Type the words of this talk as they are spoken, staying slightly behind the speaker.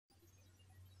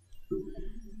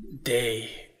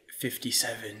Day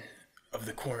 57 of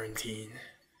the quarantine.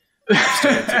 I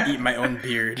started to eat my own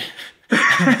beard.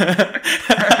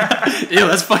 Ew,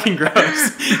 that's fucking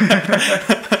gross.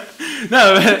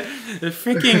 No, but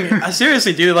freaking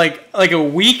seriously, dude. Like a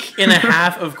week and a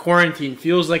half of quarantine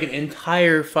feels like an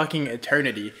entire fucking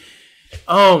eternity.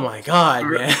 Oh my god,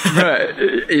 man! Right,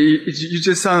 you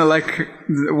just sounded like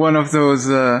one of those.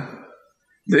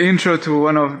 The intro to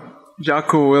one of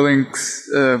Jocko Willink's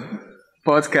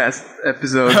podcast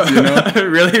episodes. You know,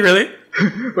 really.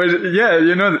 But yeah,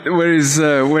 you know where he's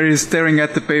staring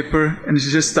at the paper and he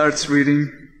just starts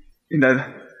reading in that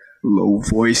low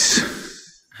voice.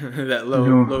 That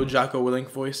low Jocko Willink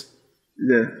voice.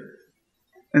 Yeah,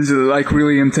 and it's like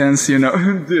really intense, you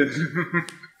know, dude.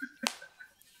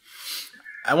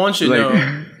 I want you to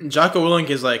know, Jocko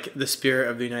Willink is like the spirit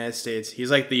of the United States.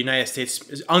 He's like the United States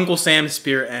Uncle Sam's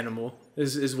spirit animal.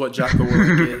 Is what Jocko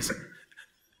Willink is.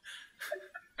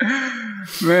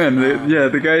 Man,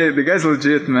 the guy's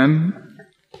legit, man.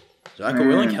 Jocko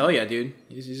Willink, hell yeah, dude.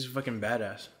 He's fucking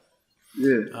badass.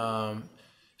 Yeah.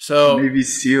 So Navy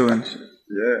SEAL and shit.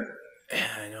 Yeah.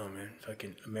 Yeah, I know, man.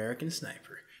 Fucking American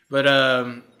sniper. But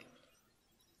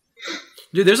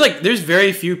dude, there's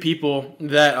very few people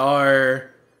that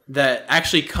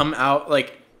actually come out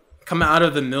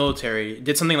of the military,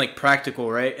 did something like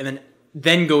practical, right, and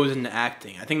then goes into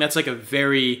acting. I think that's like a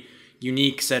very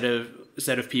unique set of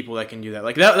people that can do that.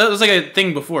 Like that was like a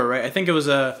thing before, right? I think it was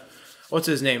what's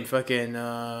his name? Fucking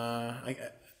I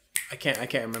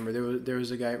can't remember. There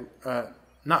was a guy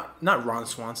not Ron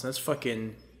Swanson. That's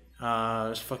fucking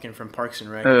it's fucking from Parks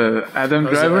and Rec. Adam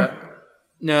Driver?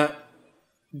 No.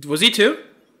 Was he too?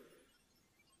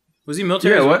 Was he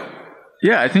military? Yeah, as well? what?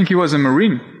 Yeah, I think he was a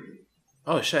Marine.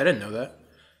 Oh shit, I didn't know that.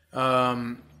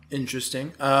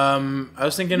 Interesting. I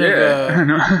was thinking of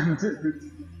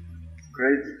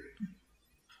Great.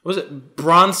 Was it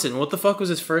Bronson? What the fuck was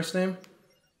his first name?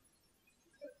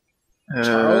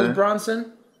 Charles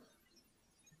Bronson?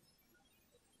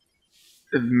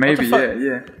 Maybe,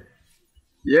 yeah.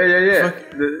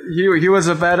 He was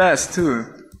a badass too.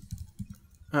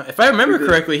 If I remember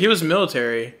correctly, he was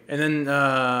military, and then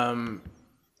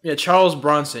Charles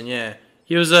Bronson, yeah,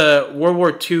 he was a World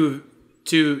War II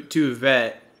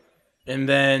vet, and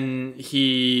then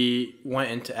he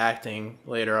went into acting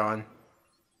later on.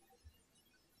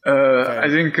 I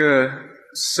think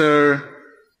Sir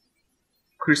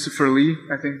Christopher Lee,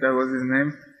 I think that was his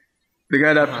name, the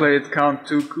guy that played Count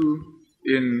Dooku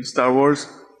in Star Wars.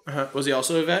 Was he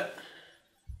also a vet?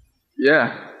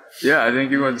 Yeah, I think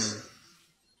he was.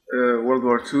 World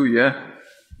War II, yeah.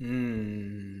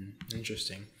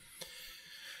 Interesting.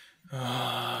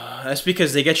 That's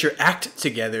because they get your act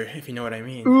together, if you know what I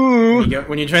mean.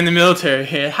 When you join the military,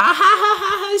 ha ha ha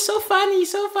ha! It's so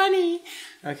funny.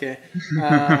 Okay.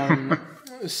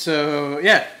 So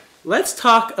yeah, let's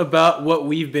talk about what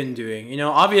we've been doing. You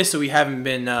know, obviously we haven't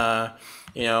been,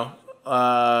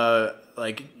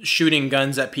 like shooting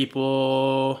guns at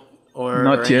people or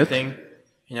anything. Yet.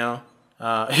 You know.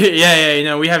 You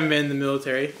know, we haven't been in the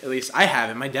military. At least I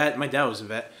haven't. My dad was a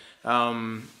vet.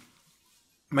 My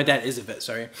dad is a vet,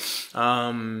 sorry.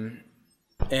 And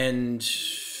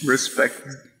respect.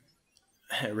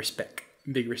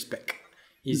 Big respect.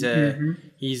 He's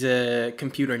a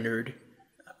computer nerd.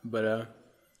 But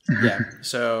yeah.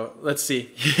 So let's see.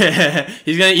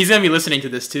 he's gonna be listening to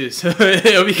this too, so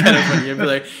it'll be kind of funny. He'll be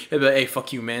like, hey,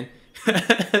 fuck you, man.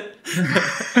 But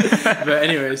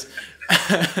anyways.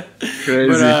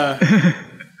 Crazy.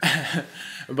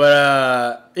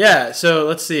 Yeah, so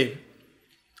let's see.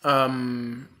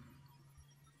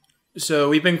 So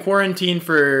we've been quarantined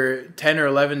for 10 or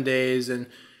 11 days, and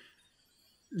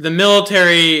the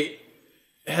military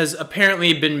has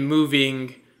apparently been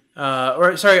moving,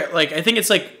 I think it's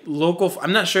like local,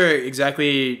 I'm not sure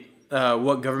exactly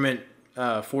what government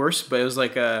force, but it was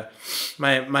like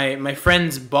my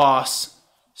friend's boss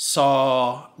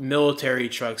saw military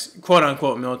trucks, quote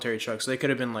unquote military trucks. So they could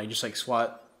have been like just like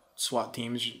SWAT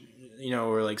teams, you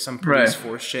know, or like some police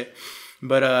force shit.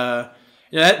 But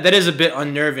that is a bit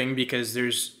unnerving because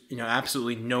there's, you know,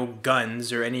 absolutely no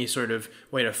guns or any sort of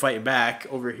way to fight back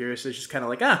over here. So it's just kind of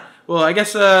like, well, I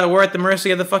guess we're at the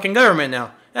mercy of the fucking government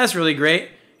now. That's really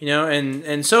great, you know.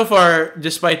 And so far,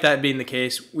 despite that being the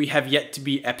case, we have yet to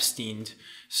be Epsteined.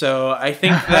 So I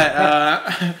think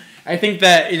that. I think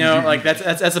that, you know, like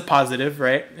that's a positive,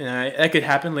 right? You know, that could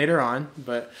happen later on,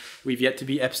 but we've yet to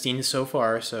be Epstein so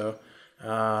far. So,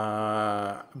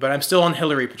 but I'm still on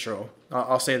Hillary patrol.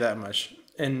 I'll say that much.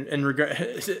 And regret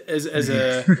as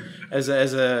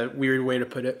a weird way to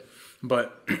put it,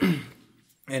 but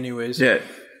anyways,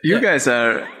 you guys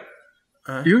are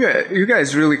You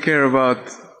guys really care about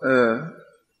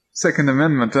Second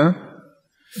Amendment, huh?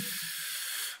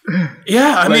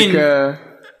 Yeah, I mean,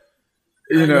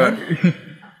 you know,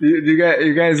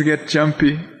 you guys get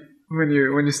jumpy when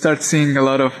you start seeing a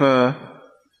lot of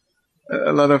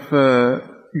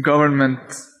government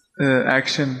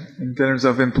action in terms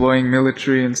of employing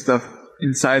military and stuff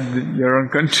inside your own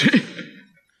country.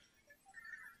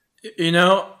 You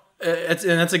know,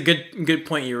 that's a good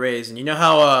point you raised. And you know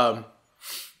how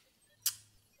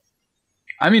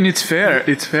I mean, it's fair.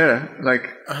 It's fair.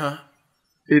 Like,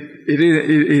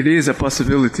 it is a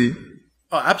possibility.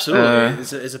 Oh, absolutely,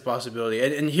 it's a possibility.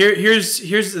 And here's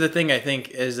the thing. I think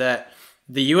is that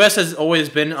the U.S. has always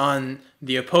been on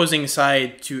the opposing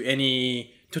side to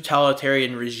any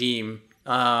totalitarian regime,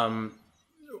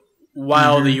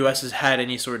 while the U.S. has had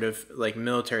any sort of like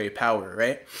military power,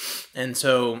 right? And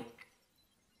so,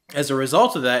 as a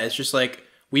result of that, it's just like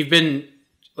we've been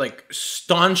like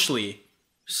staunchly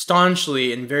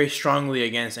and very strongly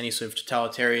against any sort of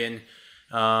totalitarian,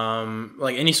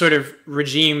 like any sort of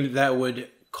regime that would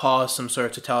cause some sort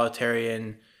of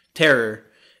totalitarian terror.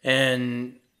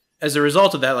 And as a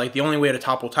result of that, like the only way to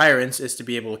topple tyrants is to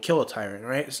be able to kill a tyrant,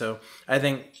 right? So I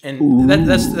think, and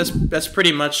that's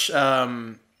pretty much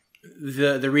the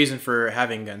reason for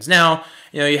having guns. Now,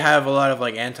 you know, you have a lot of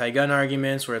like anti-gun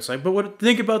arguments where it's like, but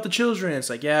think about the children. It's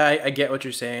like, yeah, I get what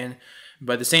you're saying,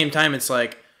 but at the same time, it's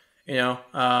like, you know,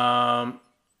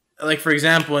 like for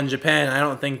example, in Japan, I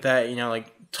don't think that, you know, I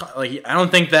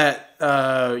don't think that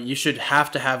you should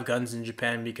have to have guns in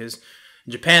Japan, because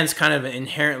Japan's kind of an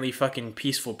inherently fucking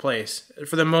peaceful place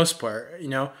for the most part, you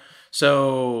know.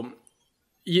 So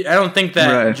I don't think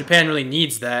that Japan really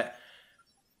needs that.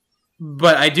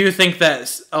 But I do think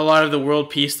that a lot of the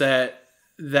world peace that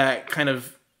kind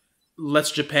of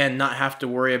lets Japan not have to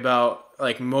worry about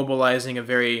like mobilizing a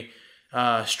very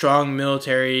strong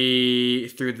military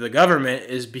through the government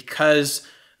is because,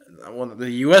 well,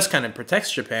 the U.S. kind of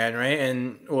protects Japan, right?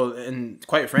 And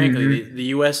quite frankly, the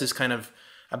U.S. is kind of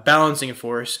a balancing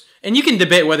force. And you can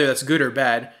debate whether that's good or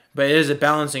bad, but it is a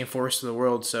balancing force to the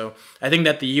world. So I think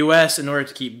that the U.S., in order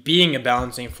to keep being a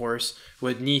balancing force,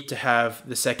 would need to have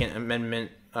the Second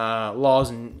Amendment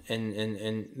laws and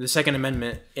the Second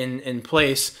Amendment in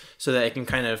place, so that it can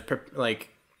kind of like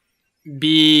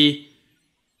be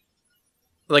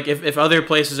like if other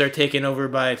places are taken over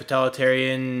by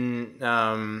totalitarian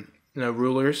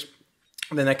rulers,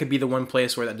 then that could be the one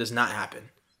place where that does not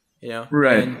happen. You know,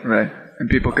 right, and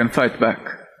people can fight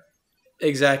back.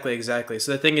 Exactly.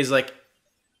 So the thing is, like,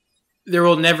 there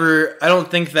will never. I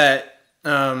don't think that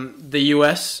the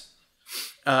U.S.,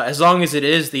 as long as it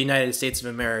is the United States of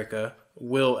America,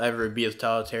 will ever be a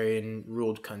totalitarian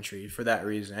ruled country for that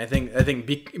reason. I think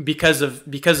because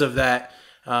of that,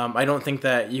 I don't think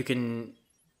that you can.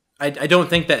 I don't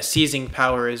think that seizing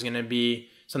power is going to be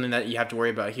something that you have to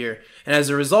worry about here. And as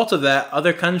a result of that,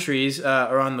 other countries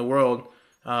around the world,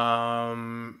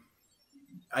 I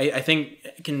think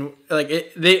can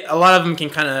a lot of them can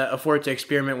kind of afford to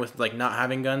experiment with like not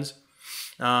having guns,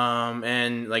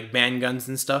 and like ban guns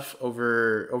and stuff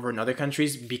over in other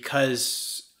countries,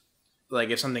 because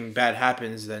like if something bad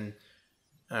happens, then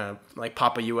like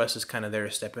Papa US is kind of there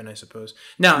to step in, I suppose.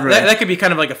 Now that could be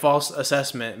kind of like a false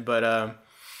assessment, but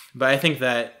I think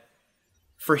that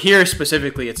for here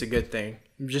specifically, it's a good thing,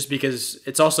 just because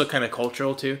it's also kind of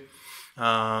cultural too.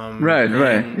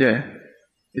 Yeah.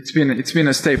 It's been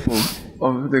a staple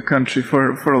of the country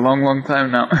for a long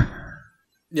time now.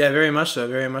 Yeah, very much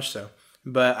so.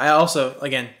 But I also,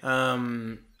 again,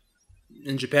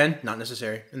 in Japan, not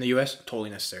necessary. In the U.S.,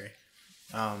 totally necessary.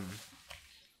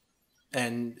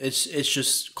 And it's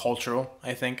just cultural,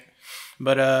 I think.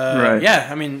 But yeah,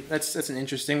 I mean that's an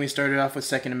interesting. We started off with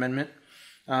Second Amendment,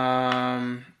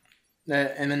 and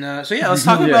then so yeah, let's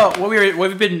talk about what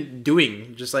we've been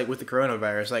doing, just like with the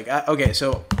coronavirus. Like okay,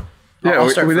 so. Yeah,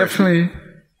 we definitely.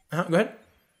 Go ahead.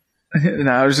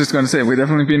 No, I was just going to say we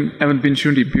definitely haven't been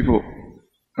shooting people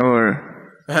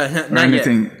or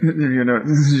anything. Yet. You know,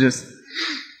 just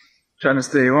trying to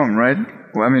stay home, right?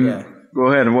 Well, I mean, Go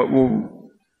ahead.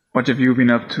 What have you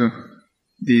been up to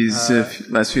these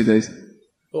last few days?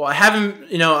 Well, I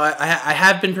haven't. You know, I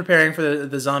have been preparing for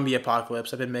the zombie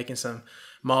apocalypse. I've been making some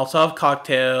Molotov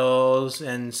cocktails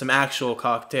and some actual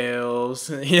cocktails,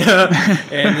 you know,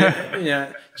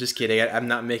 and just kidding. I'm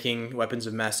not making weapons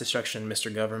of mass destruction,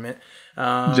 Mr. Government.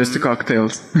 Just the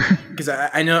cocktails. Because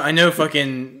I know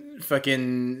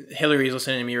fucking Hillary's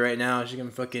listening to me right now. She's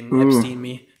gonna fucking Epstein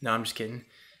me. No, I'm just kidding.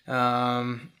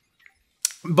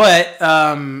 But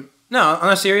no,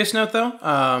 on a serious note though,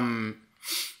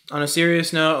 on a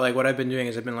serious note, like what I've been doing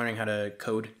is I've been learning how to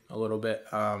code a little bit,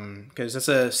 because that's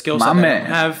a skill set that I don't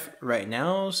have right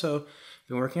now. So I've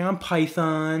been working on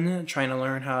Python, trying to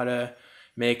learn how to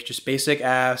make just basic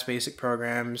apps, basic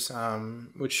programs,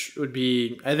 which would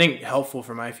be, I think, helpful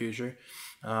for my future.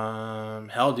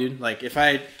 Hell, dude, like if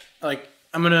I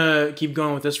I'm gonna keep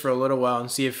going with this for a little while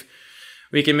and see if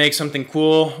we can make something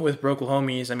cool with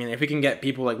Broklahomies. I mean, if we can get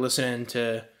people like listening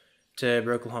to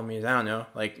Broklahomies, I don't know,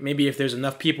 like maybe if there's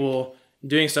enough people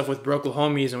doing stuff with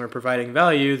Broklahomies and we're providing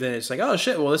value, then it's like, oh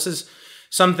shit, well this is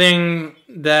something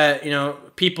that, you know,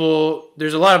 people,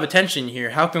 there's a lot of attention here.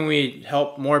 How can we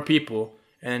help more people?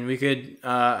 And we could,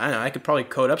 I don't know, I could probably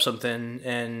code up something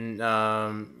and,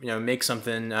 you know, make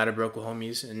something out of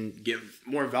Broklahomies and give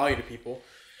more value to people,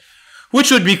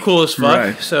 which would be cool as fuck.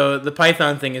 Right. So the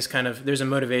Python thing is kind of, there's a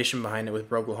motivation behind it with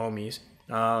Broklahomies.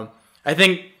 I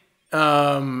think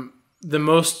the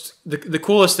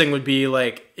coolest thing would be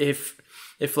like if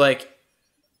like,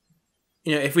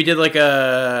 you know, if we did like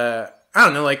a, I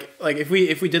don't know, like if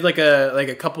we did like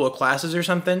a couple of classes or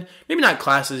something, maybe not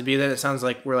classes, because then it sounds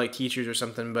like we're like teachers or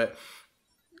something, but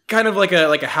kind of like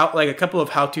a couple of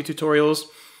how-to tutorials,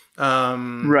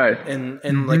 right,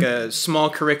 and like a small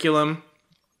curriculum,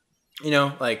 you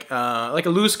know, like a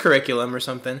loose curriculum or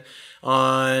something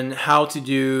on how to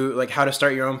do, like how to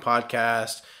start your own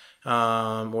podcast.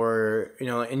 Or, you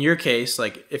know, in your case,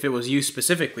 like if it was you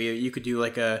specifically, you could do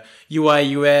like a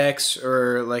UI UX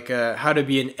or like a how to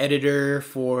be an editor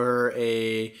for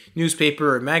a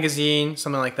newspaper or magazine,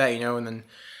 something like that, you know, and then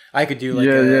I could do like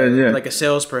like a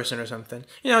salesperson or something,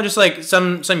 you know, just like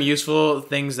some useful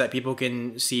things that people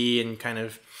can see and kind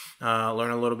of learn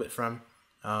a little bit from.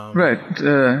 Right.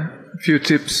 A few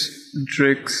tips and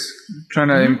tricks, trying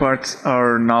to impart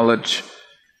our knowledge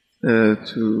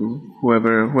to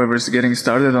whoever's getting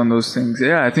started on those things.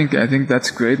 Yeah, I think that's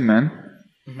great, man.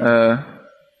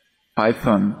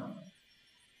 Python.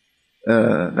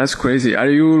 That's crazy. Are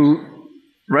you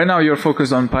right now? You're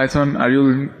focused on Python. Are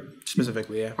you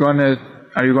specifically? Yeah.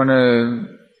 Are you gonna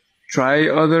try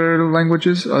other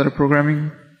languages, other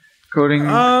programming, coding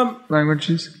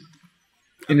languages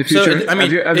in the future? So, I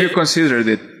mean, have you considered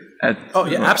it?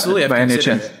 Absolutely. By any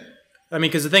chance? I mean,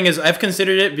 because the thing is, I've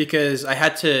considered it because I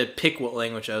had to pick what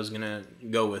language I was gonna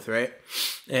go with, right?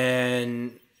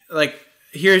 And like,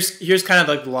 here's kind of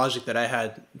like the logic that I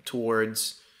had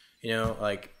towards, you know,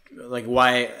 like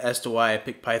why I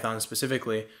picked Python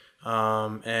specifically,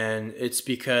 and it's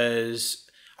because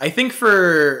I think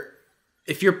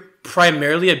if you're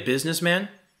primarily a businessman,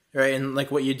 right, and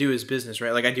like what you do is business,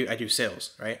 right? Like I do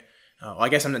sales, right? Well, I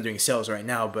guess I'm not doing sales right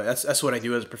now, but that's what I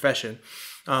do as a profession,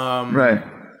 right?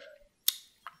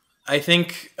 I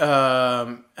think, you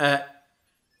know,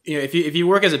 if you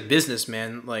work as a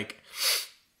businessman, like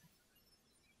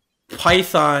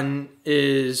Python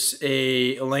is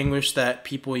a language that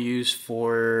people use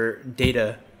for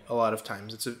data a lot of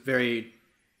times. It's a very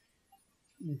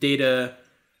data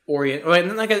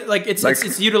oriented, like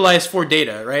it's utilized for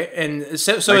data, right? And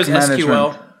so is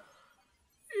SQL.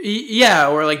 Yeah,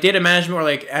 or like data management, or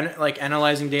like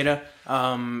analyzing data.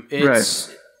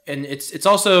 Right. And it's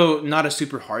also not a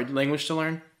super hard language to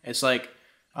learn. It's like,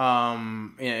 you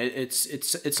know,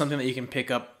 it's something that you can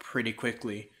pick up pretty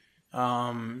quickly.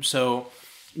 So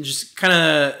just kind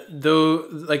of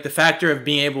like the factor of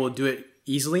being able to do it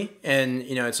easily, and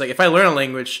you know, it's like if I learn a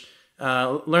language,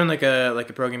 learn like a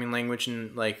programming language,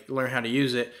 and like learn how to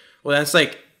use it. Well, that's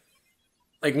like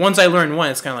once I learn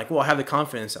one, it's kind of like, well, I have the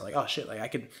confidence that like, oh shit, like I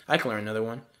can learn another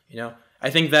one. You know. I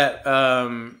think that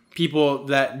people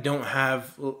that don't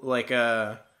have like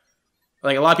a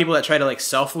lot of people that try to like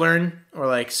self-learn or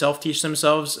like self-teach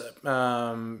themselves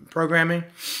programming,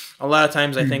 a lot of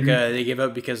times I think they give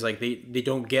up because like they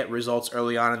don't get results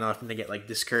early on enough and they get like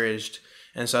discouraged.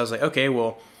 And so I was like, okay,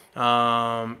 well,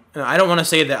 I don't want to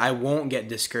say that I won't get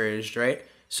discouraged, right?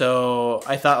 So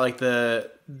I thought like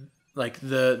the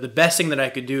best thing that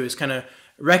I could do is kind of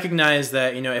recognize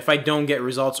that, you know, if I don't get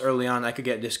results early on, I could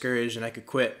get discouraged and I could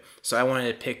quit. So I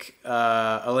wanted to pick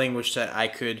a language that I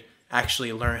could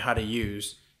actually learn how to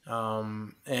use,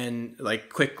 and like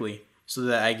quickly, so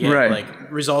that I get like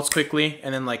results quickly.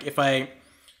 And then like if I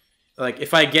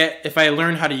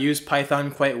learn how to use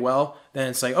Python quite well, then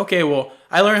it's like, okay, well,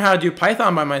 I learned how to do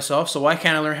Python by myself, so why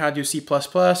can't I learn how to do C++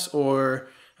 or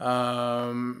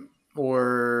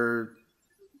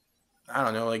I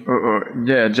don't know, like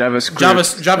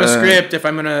JavaScript if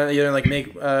I'm gonna, you know, like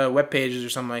make web pages or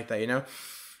something like that, you know.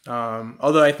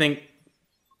 Although I think,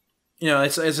 you know,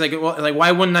 it's like, well, like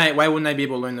why wouldn't I be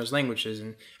able to learn those languages?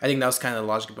 And I think that was kind of the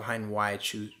logic behind why I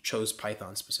chose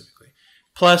Python specifically.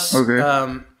 Plus,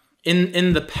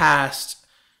 in the past,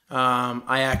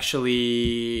 I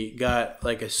actually got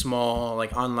like a small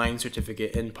like online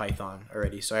certificate in Python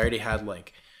already. So I already had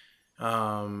like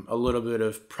a little bit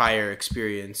of prior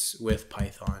experience with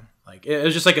Python. Like it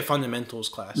was just like a fundamentals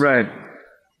class. Right.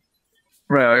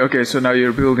 Okay, so now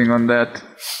you're building on that,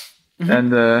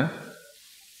 and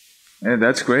yeah,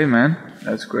 that's great, man.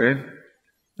 That's great.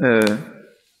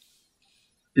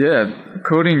 Yeah,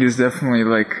 coding is definitely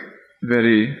like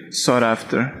very sought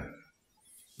after.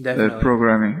 Definitely.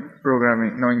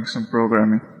 Programming, knowing some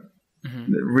programming,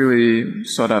 really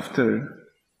sought after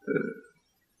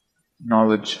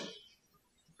knowledge.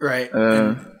 Right.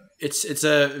 It's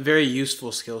a very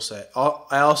useful skill set.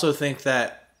 I also think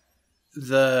that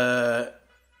the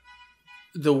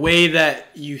way that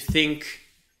you think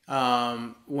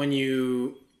when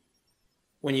you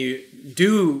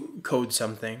do code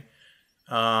something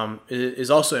is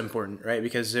also important, right?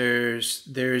 Because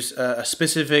there's a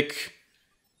specific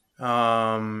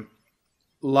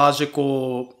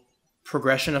logical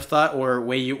progression of thought or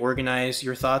way you organize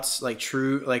your thoughts, like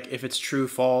if it's true,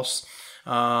 false,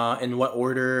 in what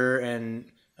order, and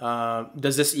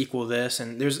does this equal this?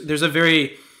 And there's a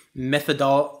very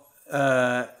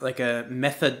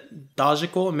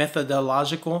methodological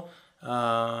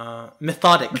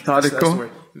methodic. That's the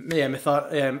word. Yeah,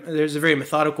 there's a very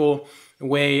methodical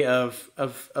way of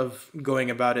going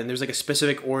about it. And there's like a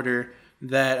specific order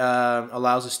that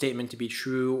allows a statement to be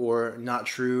true or not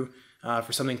true,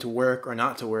 for something to work or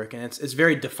not to work, and it's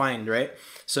very defined, right?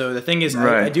 So the thing is,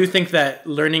 I do think that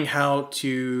learning how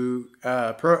to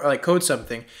code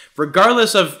something,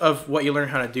 regardless of what you learn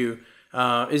how to do,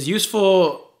 is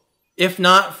useful, if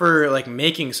not for like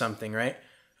making something, right?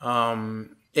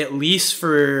 At least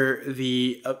for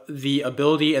the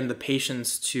ability and the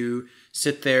patience to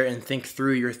sit there and think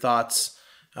through your thoughts,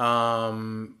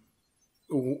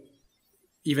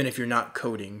 even if you're not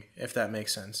coding, if that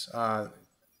makes sense.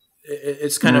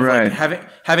 It's kind of like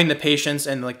having the patience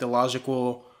and like the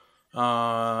logical,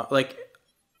 like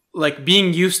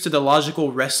being used to the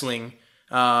logical wrestling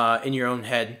in your own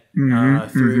head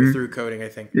through coding, I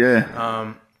think.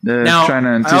 Yeah. Now, trying to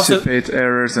anticipate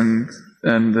errors and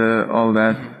all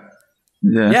that.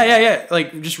 Yeah.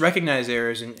 Like just recognize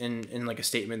errors in like a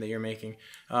statement that you're making.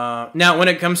 Now, when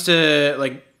it comes to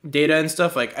like data and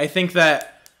stuff, like I think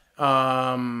that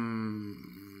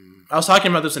I was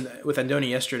talking about this with Andoni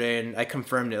yesterday, and I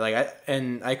confirmed it.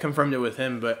 I confirmed it with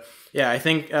him. But yeah, I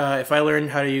think if I learn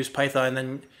how to use Python,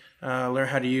 then learn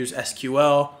how to use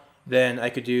SQL, then I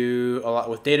could do a lot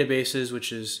with databases,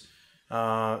 which is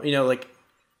like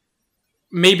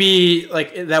maybe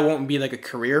like that won't be like a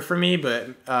career for me. But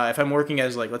if I'm working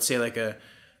as like, let's say like a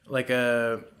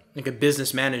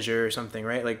business manager or something,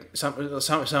 right? Like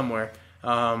somewhere,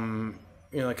 kind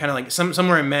of like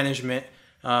somewhere in management,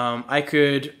 I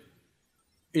could.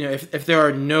 If there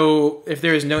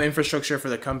is no infrastructure for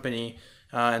the company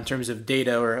in terms of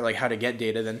data or like how to get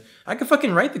data, then I could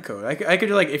fucking write the code. I could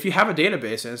like, if you have a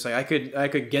database, and it's like I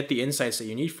could get the insights that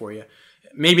you need for you.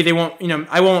 Maybe they won't.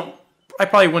 I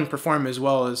probably wouldn't perform as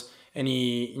well as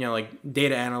any like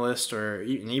data analyst or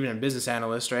even a business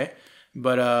analyst, right?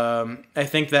 But I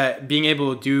think that being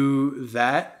able to do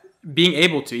that,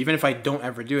 even if I don't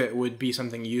ever do it, would be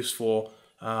something useful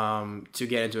to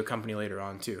get into a company later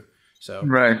on too. So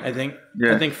I think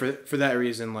for that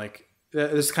reason, like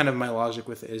this is kind of my logic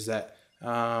with it, is that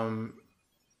like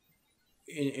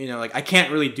I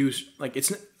can't really do like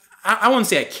I wouldn't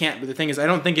say I can't, but the thing is I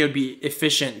don't think it would be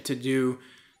efficient to do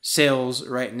sales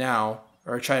right now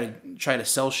or try to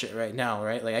sell shit right now,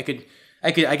 right? Like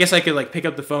I guess I could like pick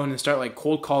up the phone and start like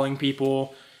cold calling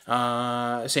people,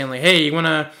 saying like, hey, you want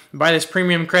to buy this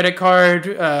premium credit card,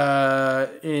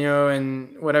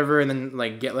 and whatever, and then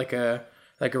like get like a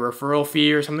referral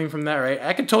fee or something from that, right?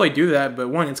 I could totally do that, but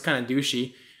one, it's kind of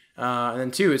douchey, and then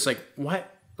two, it's like,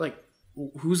 what, like,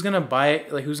 who's gonna buy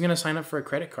it? Like, who's gonna sign up for a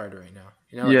credit card right now?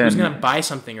 Who's gonna buy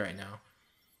something right now?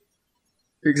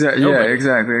 Exactly. Nobody. Yeah.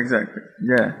 Exactly.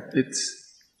 Yeah.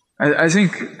 I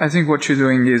think what you're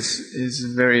doing is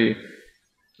very,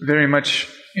 very much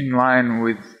in line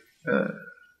with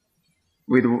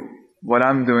what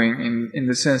I'm doing in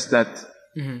the sense that.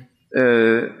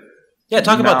 Yeah,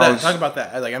 talk about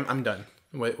that. Like, I'm done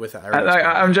with that.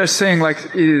 I'm just saying,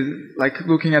 like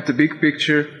looking at the big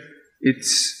picture,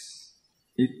 it's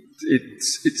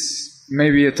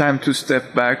maybe a time to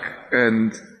step back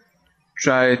and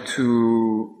try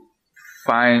to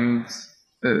find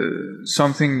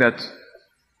something that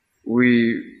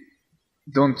we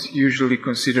don't usually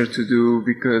consider to do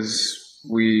because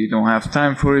we don't have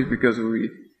time for it, because we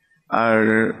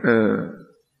are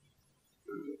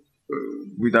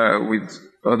with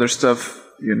other stuff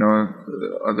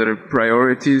other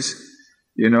priorities.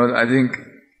 I think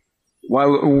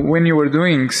when you were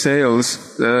doing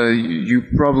sales, you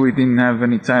probably didn't have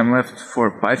any time left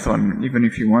for Python, even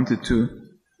if you wanted to,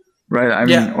 right? I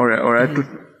mean,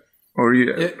 or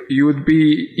you would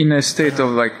be in a state of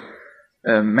like,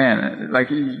 man, like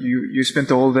you spent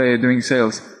the whole day doing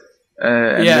sales,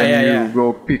 and then you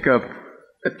go pick up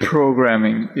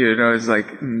programming. It's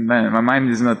like, man, my mind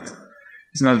is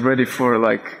not ready for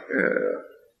like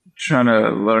trying to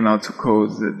learn how to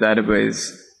code the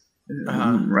database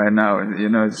right now.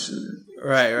 It's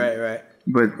right.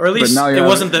 But or at least now it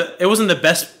wasn't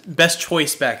the best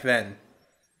choice back then.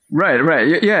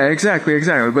 Right. Yeah, exactly.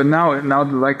 But now,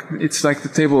 like it's like the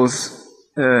tables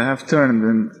have turned,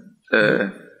 and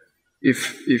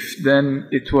if then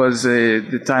it was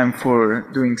the time for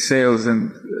doing sales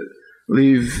and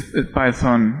leave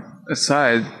Python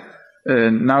aside,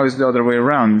 now it's the other way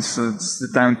around. So it's the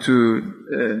time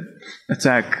to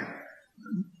attack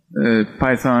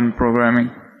Python programming,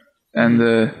 and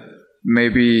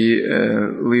maybe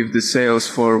leave the sales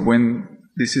for when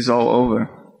this is all over.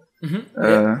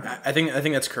 I think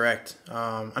that's correct.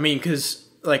 I mean, because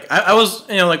like I was,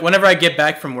 like whenever I get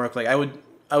back from work, like I would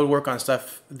work on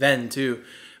stuff then too,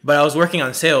 but I was working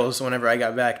on sales whenever I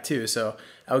got back too. So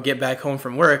I would get back home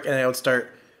from work and I would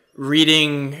start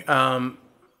reading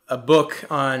a book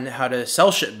on how to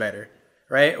sell shit better,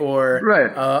 right? Or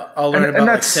I'll learn about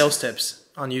like sales tips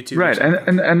on YouTube. Right,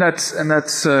 and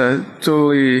that's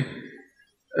totally.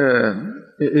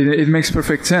 It makes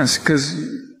perfect sense because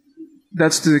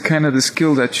that's the kind of the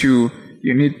skill that you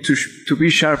need to be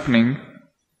sharpening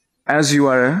as you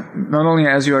are, not only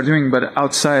as you are doing, but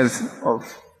outside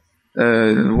of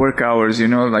work hours.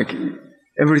 Like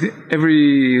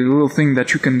every little thing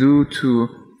that you can do to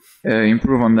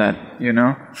improve on that.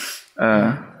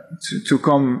 To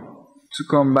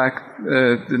come back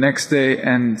the next day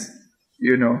and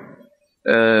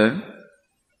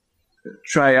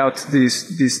try out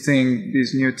this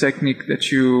new technique that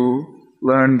you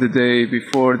learned the day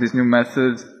before, this new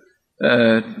method,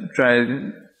 try,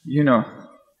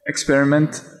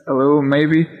 experiment a little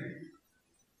maybe,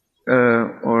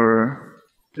 or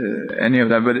any of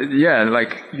that. But yeah,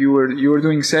 like you were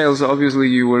doing sales, obviously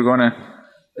you were gonna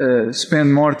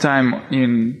spend more time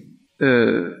in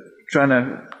trying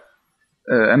to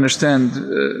understand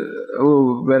a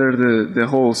little better the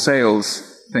whole sales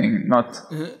thing, not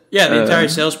the entire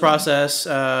sales process,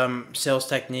 sales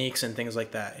techniques and things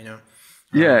like that,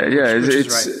 which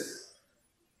it's right.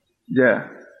 Yeah.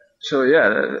 So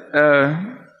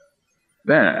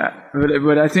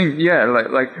but I think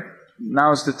like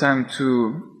now's the time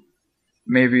to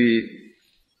maybe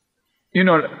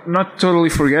not totally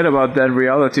forget about that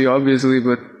reality, obviously,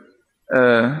 but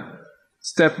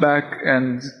step back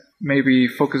and maybe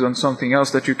focus on something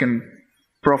else that you can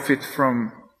profit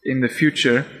from in the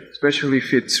future, especially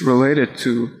if it's related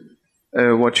to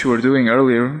what you were doing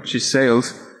earlier, which is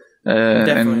sales.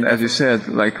 And as you said,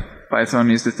 like Python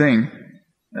is the thing.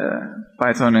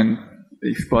 Python and,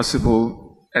 if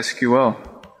possible, SQL.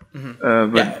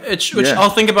 Which I'll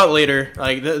think about later.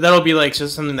 Like that'll be like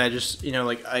just something that just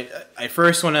like I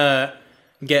first want to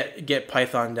get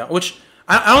Python down. Which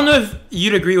I don't know if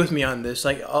you'd agree with me on this.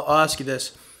 Like I'll ask you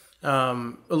this,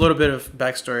 a little bit of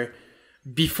backstory.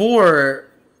 Before,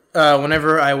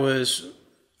 whenever I was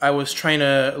trying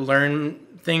to learn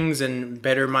things and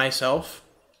better myself,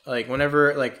 like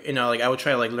whenever like I would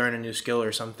try to like learn a new skill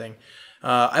or something,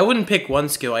 I wouldn't pick one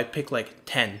skill. I'd pick like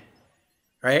 10,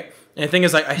 right? And the thing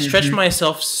is, like, I stretched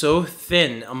myself so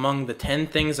thin among the 10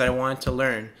 things that I wanted to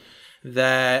learn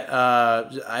that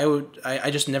I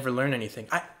just never learned anything.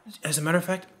 As a matter of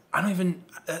fact, I don't even.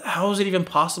 How is it even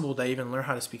possible to even learn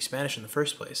how to speak Spanish in the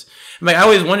first place? Like I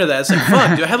always wonder that. It's like,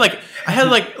 fuck, dude. I had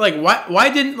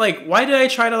why did I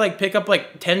try to like pick up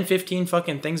like 10, 15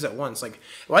 fucking things at once? Like,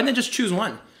 why didn't I just choose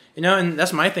one? And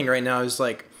that's my thing right now is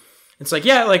like, it's like,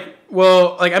 yeah, like,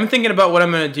 well, like I'm thinking about what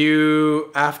I'm gonna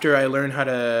do after I learn how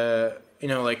to,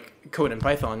 like code in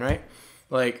Python, right?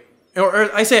 Like,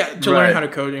 or I say to learn how to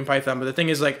code in Python, but the thing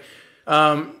is like,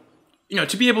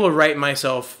 to be able to write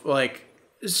myself like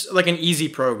an easy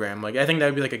program, like I think that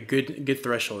would be like a good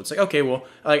threshold. It's like, okay, well,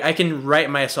 like I can write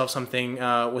myself something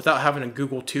without having to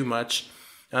Google too much,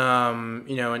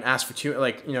 and ask for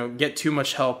get too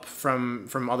much help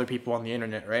from other people on the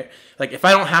internet, right? Like if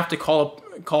I don't have to call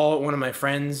one of my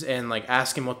friends and like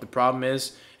ask him what the problem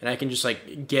is, and I can just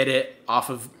like get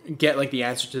like the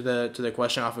answer to the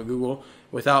question off of Google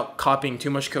without copying too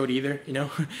much code either,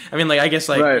 I mean, like I guess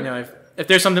like if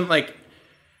there's something like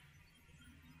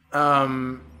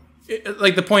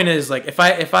like the point is like if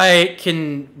I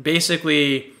can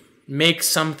basically make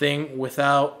something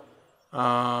without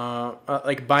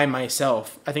like by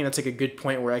myself, I think that's like a good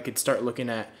point where I could start looking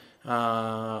at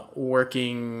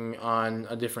working on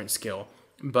a different skill.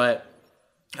 But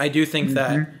I do think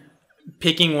that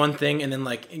picking one thing and then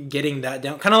like getting that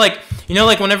down, kind of like, you know,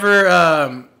 like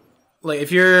whenever like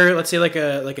if you're, let's say like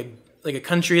a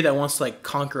country that wants to like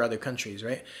conquer other countries,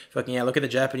 right? Fucking yeah, look at the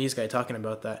Japanese guy talking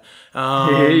about that.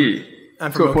 Hey,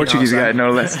 I'm from Portuguese guy,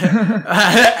 no less.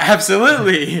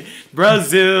 Absolutely,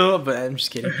 Brazil. But I'm just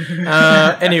kidding.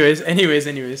 Anyways.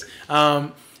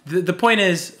 The point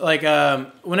is like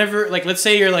whenever, like, let's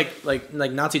say you're like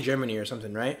Nazi Germany or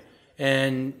something, right?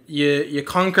 And you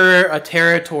conquer a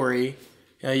territory.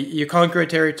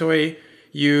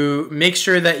 You make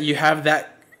sure that you have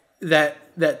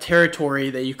that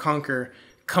territory that you conquer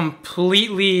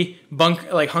completely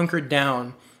hunkered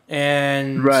down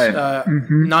and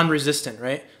non-resistant,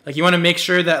 right? Like you want to make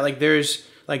sure that like there's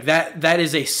like that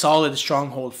is a solid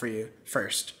stronghold for you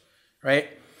first, right?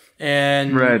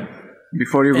 And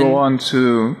before you go on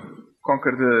to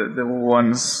conquer the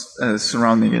ones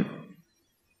surrounding it.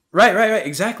 Right,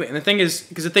 exactly. And the thing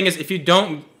is, if you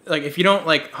don't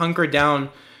hunker down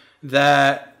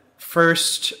that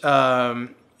first,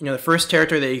 the first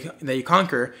territory that you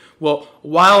conquer, well,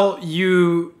 while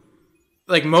you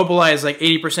like mobilize like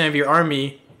 80% of your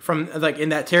army from like in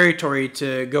that territory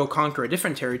to go conquer a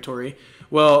different territory,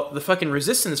 well, the fucking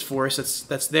resistance force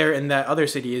that's there in that other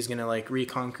city is gonna like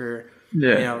reconquer.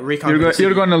 Yeah,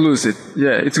 you're gonna lose it.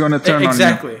 Yeah, it's gonna turn on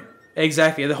you.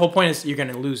 Exactly. The whole point is you're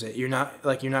gonna lose it. You're not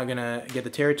gonna get the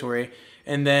territory,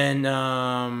 and then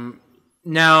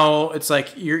now it's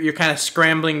like you're kind of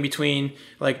scrambling between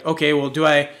like, okay, well, do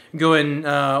I go and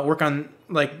work on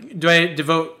like, do I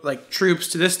devote like troops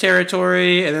to this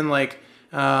territory and then like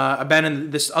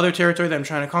abandon this other territory that I'm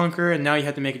trying to conquer? And now you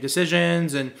have to make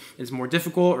decisions, and it's more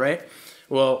difficult, right?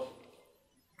 Well,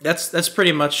 that's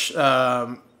pretty much.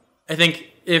 I think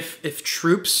if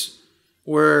troops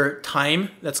were time,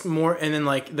 that's more, and then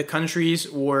like the countries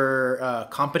were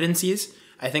competencies.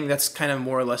 I think that's kind of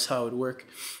more or less how it would work,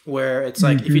 where it's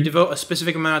like if you devote a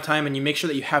specific amount of time and you make sure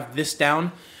that you have this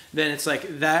down, then it's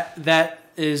like that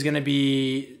is going to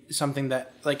be something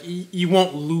that like you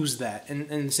won't lose that, and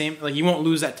the same, like you won't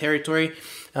lose that territory,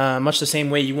 much the same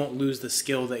way you won't lose the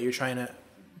skill that you're trying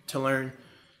to learn,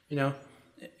 you know,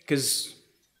 because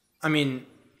I mean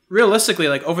realistically,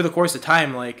 like over the course of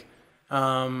time, like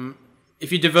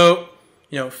if you devote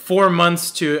 4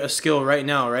 months to a skill right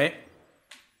now, right?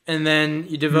 And then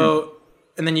you devote,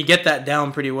 and then you get that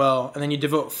down pretty well, and then you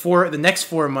devote the next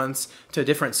 4 months to a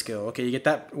different skill. Okay, you get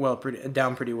that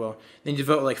down pretty well. Then you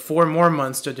devote like 4 more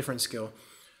months to a different skill.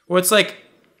 Well, it's like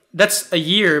that's a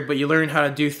year, but you learn how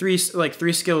to do three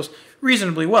skills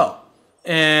reasonably well.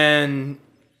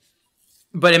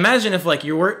 But imagine if like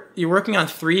you're working on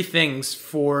 3 things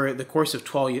for the course of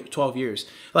 12 years.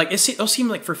 Like it'll seem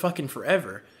like for fucking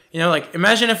forever. You know, like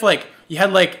imagine if like you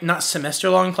had like not semester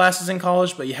long classes in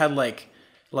college, but you had like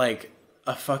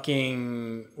a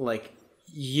fucking like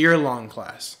year long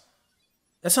class.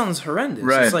 That sounds horrendous.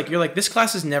 Right. It's like you're like, this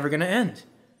class is never gonna end.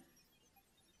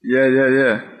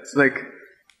 Yeah. It's like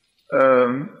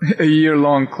a year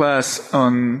long class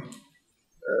on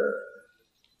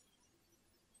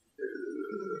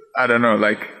I don't know,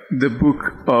 like the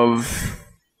book of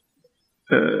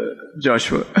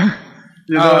Joshua.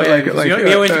 You know,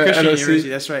 you went to Christian University.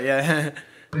 That's right. Yeah.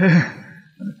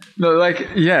 No,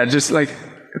 like just like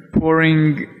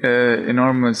pouring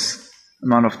enormous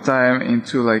amount of time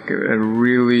into like a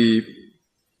really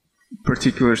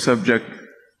particular subject.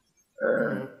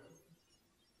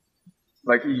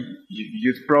 Like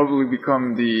you'd probably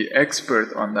become the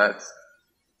expert on that.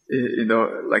 You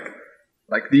know, like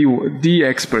the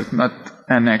expert, not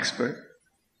an expert.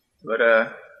 But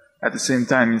at the same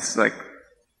time, it's like.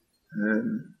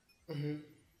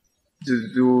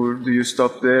 Do you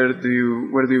stop there?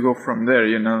 Where do you go from there?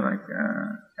 You know, like,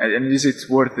 and is it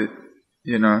worth it?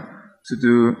 You know, to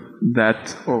do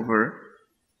that over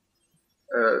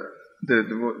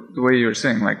the way you're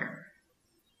saying, like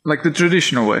the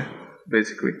traditional way,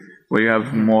 basically, where you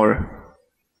have more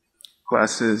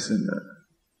classes and.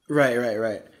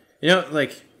 Right. You know,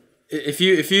 like if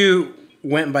you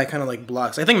went by kind of like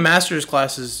blocks. I think master's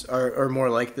classes are more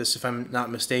like this, if I'm not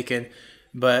mistaken,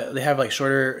 but they have like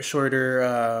shorter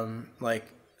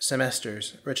like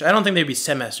semesters, which I don't think they'd be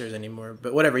semesters anymore,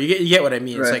 but whatever, you get what I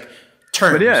mean. Right. It's like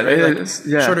terms, but yeah, right?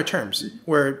 Like shorter terms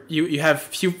where you have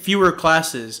fewer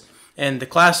classes, and the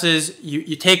classes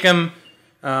you take them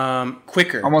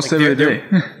quicker, almost like every day.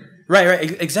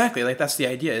 Right, exactly. Like that's the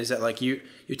idea, is that like you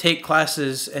take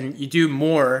classes and you do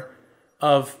more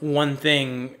of one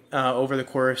thing over the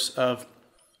course of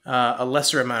a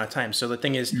lesser amount of time. So the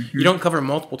thing is, you don't cover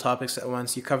multiple topics at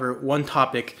once. You cover one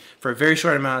topic for a very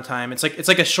short amount of time. It's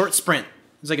like a short sprint.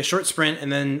 It's like a short sprint,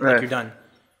 and then like you're done.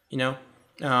 You know?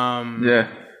 Yeah,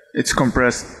 it's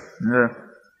compressed. Yeah.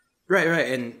 Right.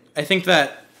 And I think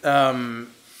that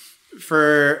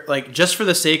for like just for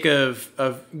the sake of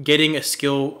getting a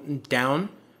skill down,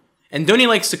 and Doni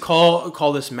likes to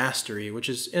call this mastery, which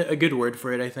is a good word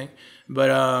for it, I think. But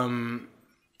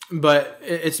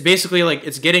it's basically like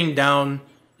it's getting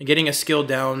a skill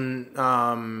down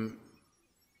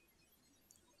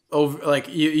over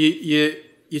like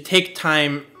you take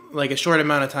time, like a short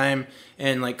amount of time,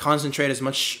 and like concentrate as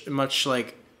much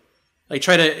like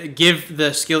try to give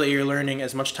the skill that you're learning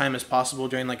as much time as possible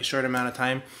during like a short amount of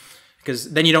time,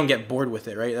 because then you don't get bored with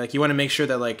it, right? Like you want to make sure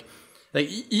that like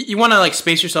you want to like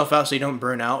space yourself out so you don't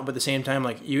burn out, but at the same time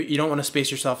like you don't want to space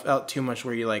yourself out too much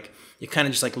where you kind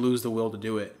of just like lose the will to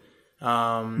do it,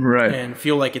 right? And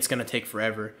feel like it's gonna take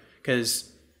forever,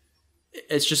 because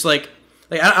it's just like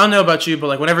I don't know about you, but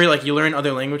like whenever like you learn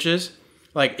other languages,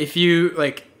 like if you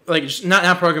like just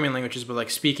not programming languages, but like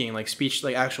speaking, like speech,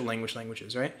 like actual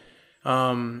languages, right?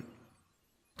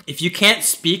 If you can't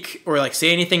speak or like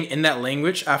say anything in that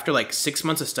language after like 6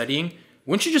 months of studying,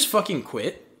 wouldn't you just fucking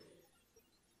quit?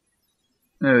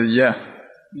 Yeah.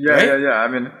 Right? Yeah. I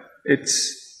mean,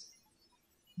 it's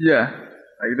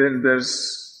like then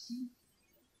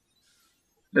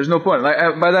there's no point.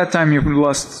 Like by that time, you've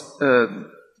lost the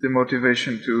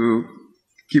motivation to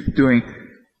keep doing,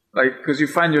 like, because you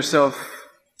find yourself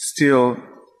still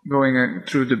going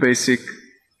through the basic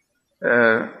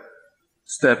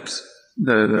steps,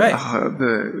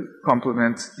 the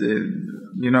compliments, the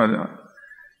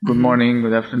good morning,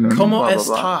 good afternoon, Como blah,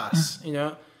 blah, estás, you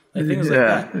know, like things like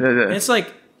that. Yeah. And it's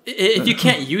like if you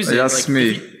can't use it, that's like,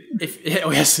 me.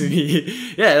 Yes,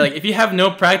 me. Yeah, like if you have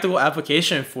no practical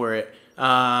application for it,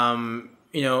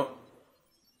 you know,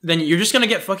 then you're just gonna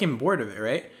get fucking bored of it,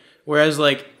 right? Whereas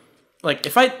like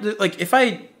if I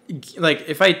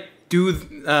do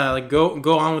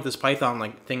go on with this Python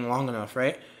like thing long enough,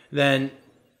 right? Then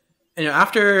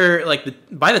after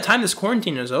by the time this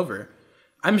quarantine is over,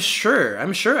 I'm sure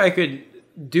I could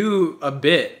do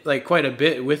quite a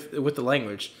bit with the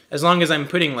language, as long as I'm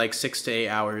putting like 6 to 8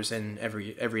 hours in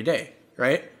every day,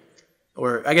 right?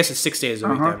 Or I guess it's 6 days a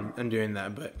week I'm doing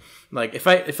that. But like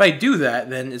if I do that,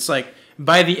 then it's like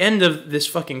by the end of this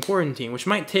fucking quarantine, which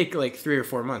might take like 3 or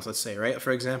 4 months, let's say, right?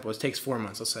 For example, it takes 4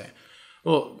 months, let's say.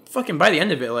 Well, fucking by the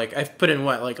end of it, like I've put in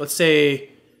what, like let's say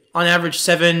on average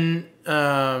 7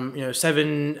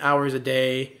 hours a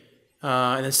day,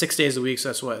 and then 6 days a week. So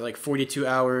that's what, like 42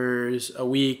 hours a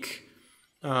week.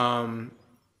 So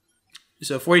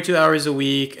 42 hours a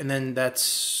week, and then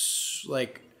that's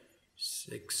like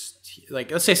 16,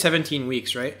 like let's say 17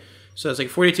 weeks, right? So it's like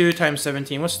 42 times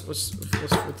 17. What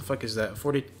the fuck is that?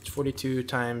 42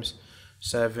 times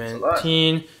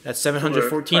 17. That's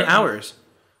 714 hours.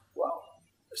 Wow.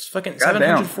 It's fucking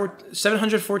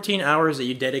 714 hours that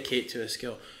you dedicate to a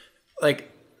skill.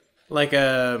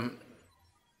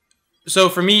 So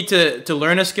for me to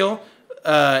learn a skill,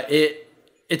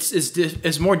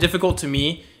 it's more difficult to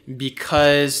me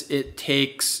because it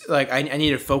takes I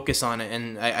need to focus on it,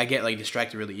 and I get like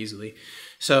distracted really easily.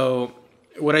 So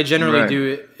what I generally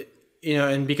do,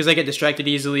 and because I get distracted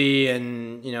easily,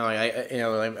 and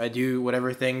I do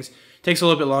whatever things, it takes a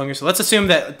little bit longer. So let's assume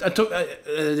that a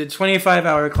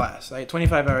 25-hour class, right?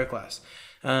 25-hour class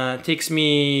takes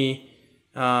me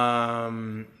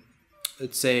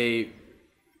let's say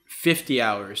 50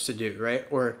 hours to do, right?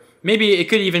 Or maybe it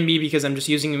could even be because I'm just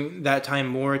using that time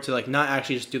more to like not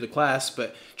actually just do the class,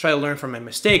 but try to learn from my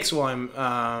mistakes while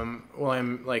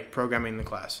I'm like programming the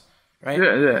class, right?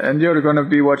 Yeah, and you're gonna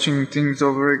be watching things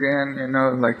over again,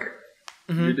 like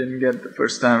you didn't get the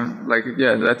first time. Like,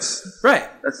 that's right.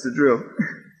 That's the drill.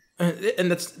 And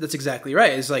that's exactly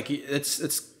right. It's like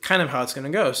it's kind of how it's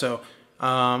gonna go. So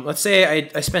let's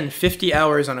say I spend 50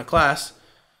 hours on a class.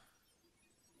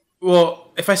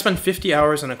 Well, if I spend 50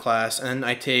 hours on a class and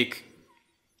I take,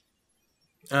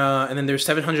 and then there's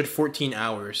 714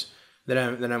 hours that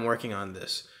I'm working on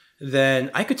this,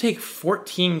 then I could take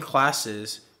 14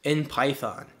 classes in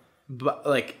Python, but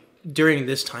like during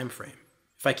this time frame,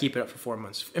 if I keep it up for 4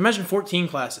 months. Imagine 14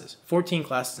 classes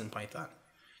in Python.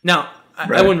 Now,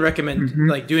 I wouldn't recommend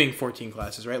like doing 14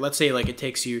 classes, right? Let's say like it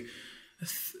takes you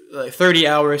 30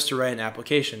 hours to write an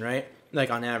application, right? Like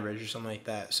on average or something like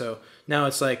that. So now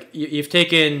it's like you've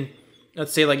taken,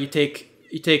 let's say like you take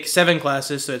 7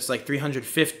 classes, so it's like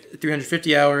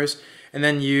 350 hours, and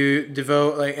then you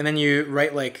devote and then you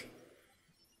write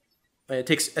It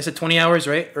takes, I said 20 hours,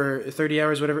 right? Or 30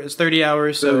 hours, whatever. It's 30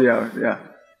 hours. So 30 hours, yeah.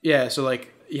 Yeah, so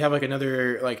like you have like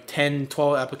another like 10,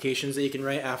 12 applications that you can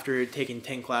write after taking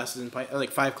 10 classes in Python,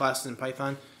 like 5 classes in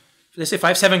Python. They say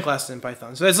 5, 7 classes in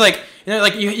Python. So it's like, you know,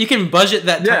 like you can budget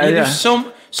that time. There's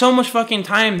so much fucking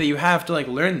time that you have to like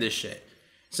learn this shit.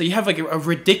 So you have like a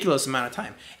ridiculous amount of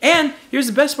time. And here's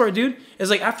the best part, dude, is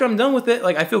like after I'm done with it,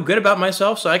 like I feel good about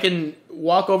myself, so I can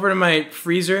walk over to my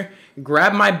freezer,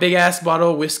 grab my big ass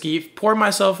bottle of whiskey, pour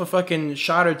myself a fucking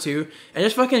shot or two, and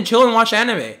just fucking chill and watch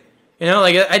anime. You know,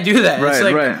 like I do that. Right, it's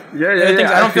like, right. Yeah.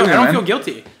 I don't feel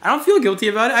guilty. I don't feel guilty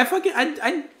about it.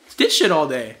 I did shit all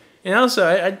day. You know, so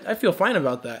I feel fine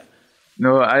about that.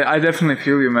 No, I definitely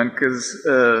feel you, man. Because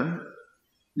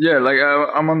like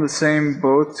I'm on the same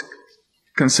boat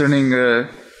concerning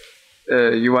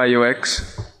UI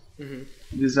UX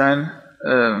design.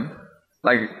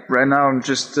 Like right now, I'm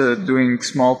just doing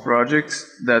small projects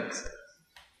that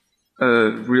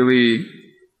really,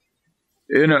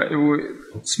 you know,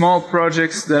 small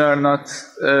projects that are not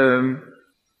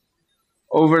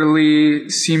overly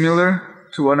similar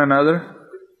to one another.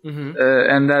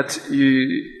 And that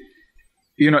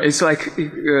you know, it's like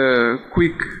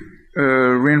quick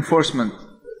reinforcement.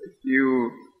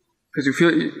 Because you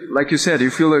feel, like you said, you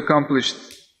feel accomplished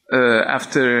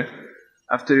after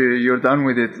you're done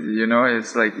with it. You know,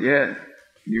 it's like, yeah,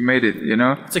 you made it. You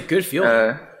know, it's a good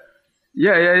feeling.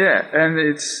 Yeah, and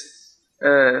it's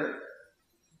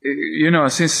you know,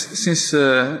 since it's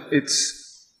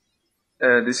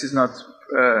this is not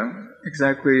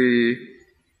exactly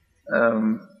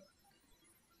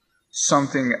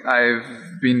something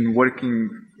I've been working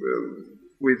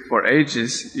with for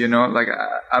ages, you know, like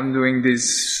I'm doing these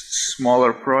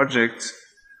smaller projects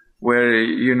where,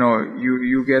 you know,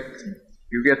 you get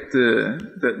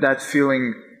that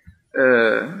feeling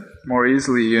more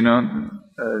easily, you know.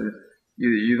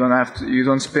 You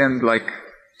don't spend like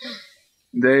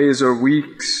days or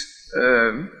weeks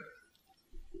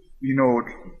you know,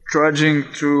 trudging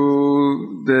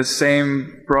through the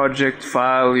same project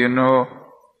file, you know,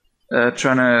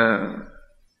 trying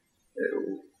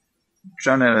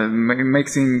to make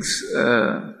things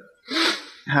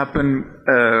happen,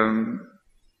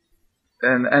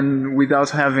 and without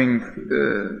having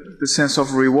the sense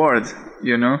of reward,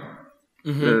 you know,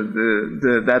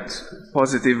 that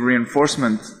positive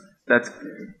reinforcement that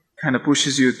kind of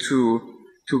pushes you to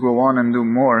go on and do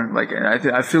more. Like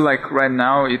I feel like right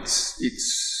now it's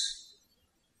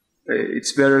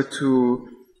better to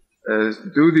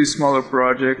do these smaller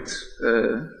projects,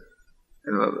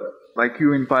 like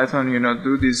you in Python, you know,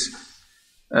 do this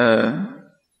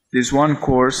one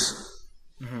course,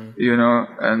 you know,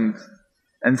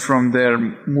 and from there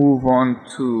move on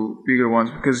to bigger ones,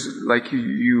 because like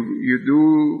you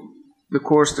do the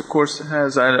course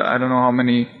has I don't know how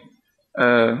many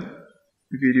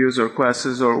videos or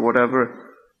classes or whatever,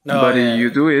 but you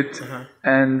do it,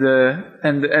 and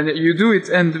you do it,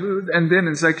 and then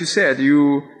it's like you said,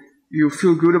 you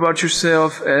feel good about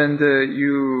yourself, and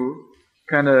you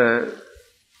kind of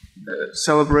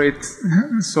celebrate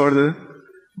sort of,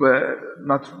 but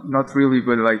not really,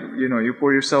 but like, you know, you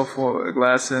pour yourself a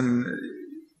glass and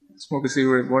smoke a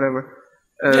cigarette, whatever.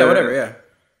 Yeah.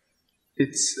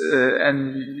 It's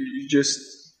and you just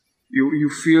you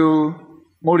feel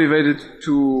motivated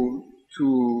to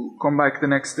come back the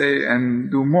next day and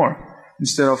do more,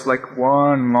 instead of like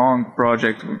one long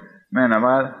project. Man,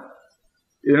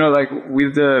 you know, like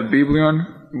with the Biblion,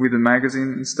 with the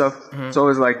magazine and stuff, it's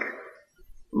always like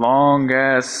long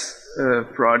ass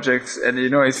projects, and you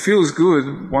know, it feels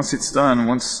good once it's done,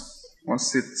 once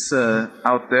it's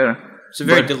out there. It's a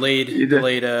very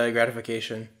delayed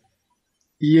gratification.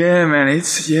 Yeah, man,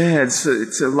 it's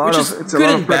a lot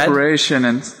of preparation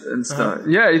and stuff.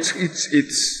 Yeah,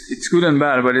 it's good and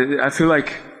bad, but I feel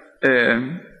like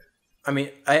I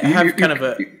mean, I have kind of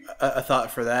a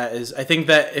thought for that. Is I think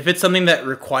that if it's something that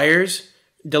requires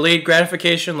delayed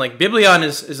gratification, like Biblion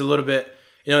is a little bit,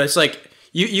 you know, it's like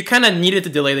you kind of needed to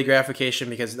delay the gratification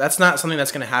because that's not something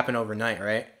that's going to happen overnight,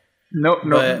 right? No,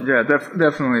 yeah,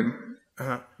 definitely.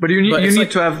 But you need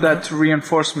to have that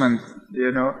reinforcement,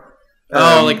 you know.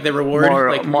 Like the reward,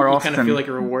 more you often. Kind of feel like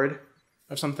a reward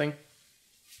of something,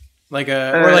 like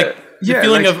or like the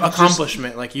feeling of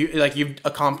accomplishment, like you've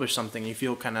accomplished something, you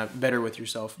feel kind of better with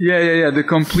yourself. Yeah. The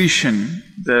completion,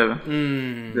 the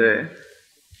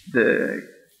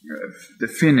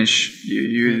finish.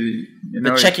 You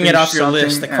know, the checking it off your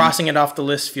list, the crossing it off the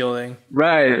list feeling.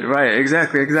 Right.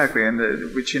 Exactly, and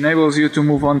which enables you to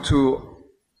move on to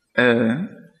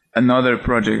another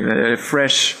project,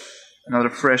 another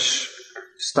fresh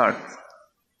start.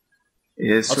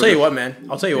 is. I'll tell you what, man.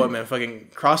 Fucking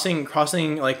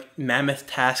crossing like mammoth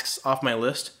tasks off my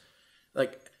list,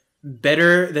 like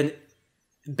better than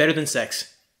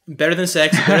sex, better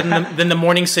than the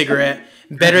morning cigarette,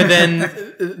 better than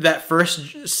that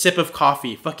first sip of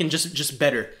coffee. Fucking just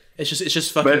better. It's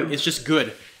just fucking. It's just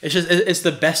good. It's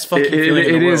the best fucking feeling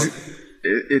in the world.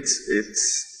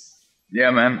 It's yeah,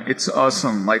 man. It's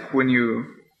awesome. Like when you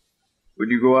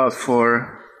go out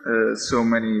for so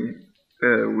many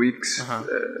weeks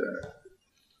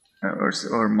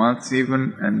or months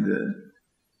even, and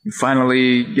you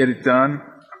finally get it done.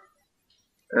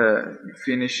 You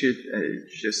finish it.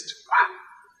 Just wow.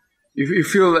 You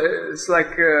feel it's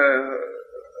like a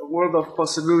world of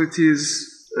possibilities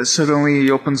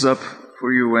suddenly opens up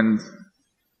for you, and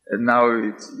now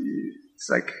it's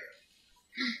like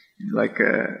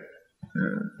a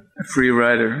free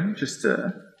rider, just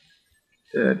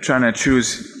trying to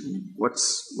choose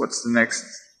what's the next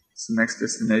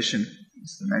destination,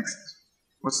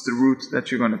 what's the route that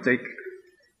you're gonna take.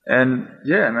 And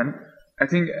yeah, man, I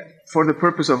think for the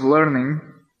purpose of learning,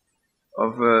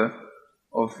 of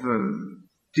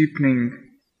deepening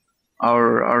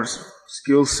our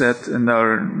skill set and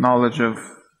our knowledge of,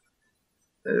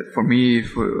 for me,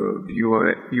 for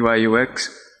UI UX,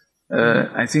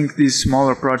 I think these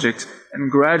smaller projects,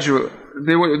 and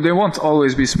they won't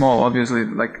always be small, obviously.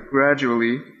 Like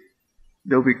gradually,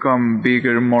 they'll become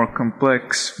bigger, more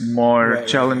complex, more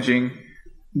challenging.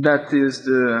 Right. That's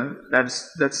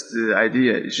the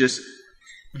idea. It's just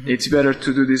it's better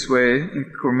to do this way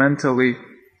incrementally,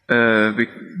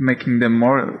 making them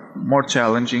more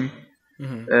challenging,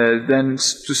 than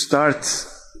to start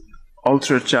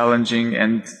ultra challenging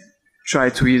and try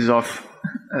to ease off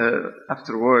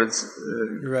afterwards.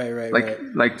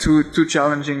 Like too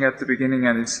challenging at the beginning,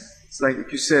 and it's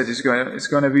like you said, it's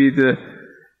gonna be the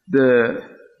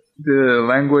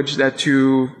language that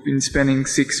you've been spending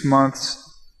 6 months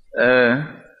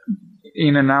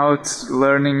in and out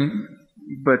learning,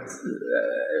 but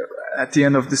at the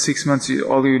end of the 6 months,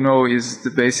 all you know is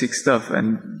the basic stuff,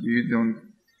 and you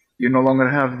no longer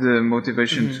have the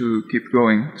motivation to keep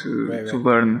going to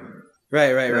learn.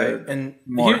 Right. And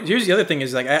here's the other thing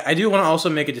is like I do want to also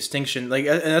make a distinction, like,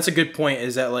 and that's a good point,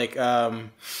 is that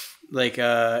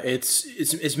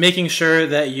it's making sure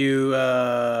that you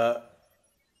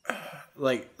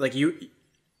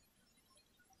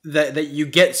that you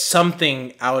get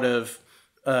something out of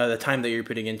the time that you're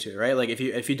putting into it, right? Like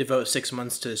if you devote 6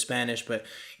 months to Spanish but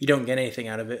you don't get anything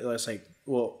out of it, it's like,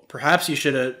 well, perhaps you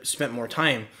should have spent more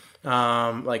time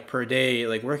like per day,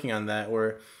 like working on that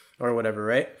or whatever,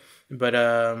 right? But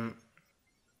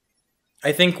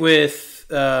I think with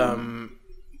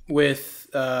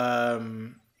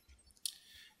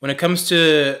when it comes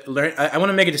to learn, I want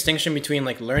to make a distinction between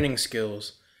like learning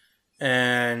skills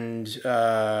and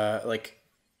like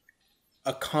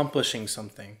accomplishing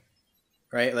something,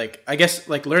 right? Like I guess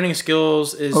like learning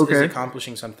skills is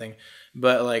accomplishing something,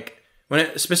 but like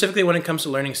specifically when it comes to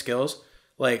learning skills,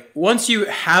 like once you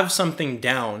have something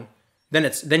down,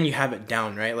 then you have it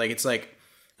down, right? Like it's like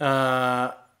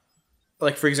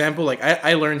for example, like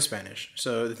I learned Spanish,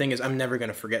 so the thing is I'm never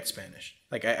gonna forget Spanish.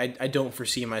 Like I don't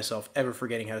foresee myself ever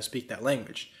forgetting how to speak that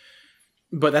language,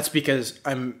 but that's because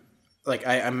I'm able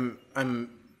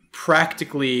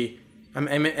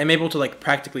to like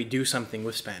practically do something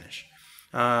with Spanish.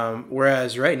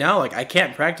 Whereas right now, like I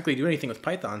can't practically do anything with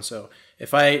Python. So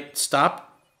if I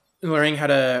stop learning how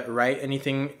to write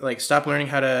anything, like stop learning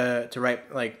how to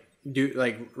write, like do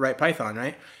like write Python,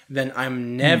 right? Then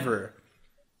I'm never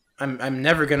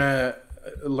gonna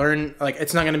learn, like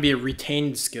it's not gonna be a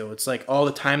retained skill. It's like all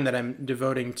the time that I'm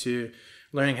devoting to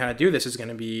learning how to do this is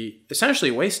gonna be essentially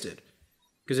wasted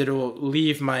because it will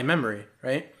leave my memory,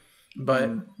 right? But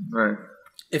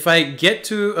if I get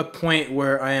to a point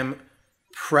where I am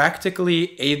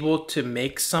practically able to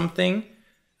make something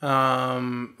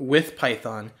with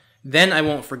Python, then I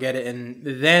won't forget it, and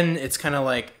then it's kind of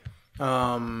like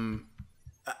I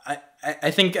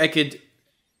think I could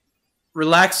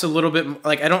relax a little bit.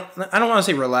 Like I don't want to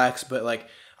say relax, but like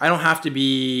I don't have to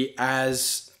be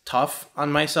as tough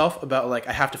on myself about like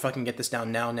I have to fucking get this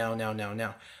down now.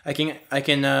 I can I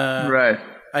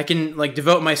can like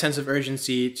devote my sense of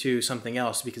urgency to something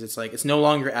else because it's like it's no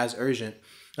longer as urgent.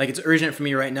 Like it's urgent for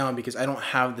me right now because I don't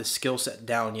have the skill set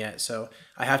down yet. So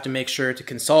I have to make sure to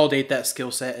consolidate that skill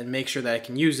set and make sure that I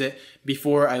can use it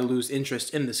before I lose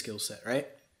interest in the skill set, right?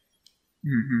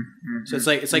 So it's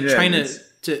like trying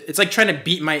to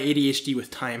beat my ADHD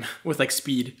with time, with like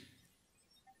speed.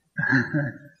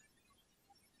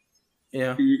 You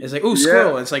know, it's like, oh,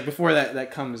 squirrel. It's like before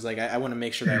that comes, like I want to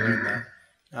make sure that I learn that.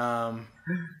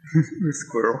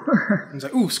 Squirrel. It's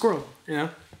like, ooh, squirrel, you know?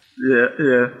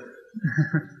 Yeah.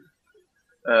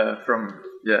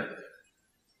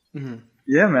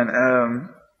 Yeah, man.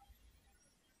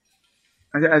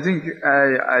 I think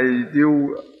I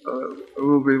deal a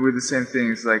little bit with the same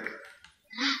things. Like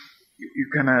you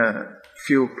kind of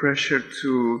feel pressure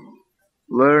to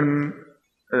learn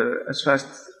as fast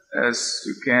as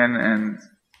you can, and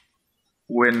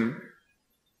when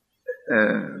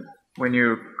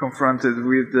you're confronted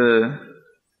with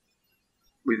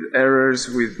errors,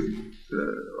 with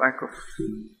lack of,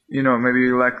 maybe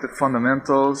you lack the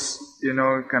fundamentals,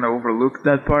 kind of overlook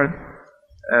that part,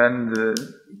 and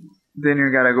then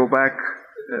you gotta go back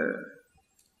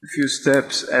a few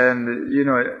steps, and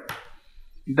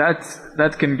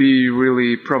that can be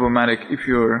really problematic if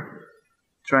you're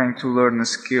trying to learn a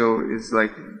skill. Is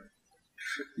like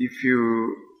if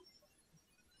you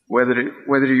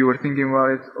whether you were thinking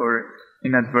about it or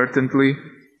inadvertently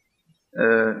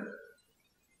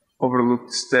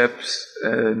overlooked steps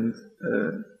and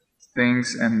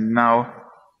things, and now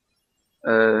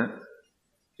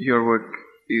your work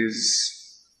is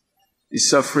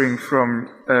suffering from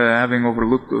having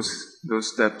overlooked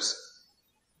those steps.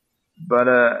 But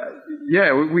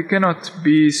we cannot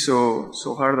be so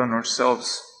hard on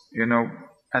ourselves,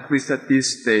 at least at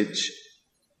this stage.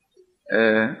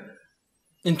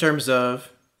 In terms of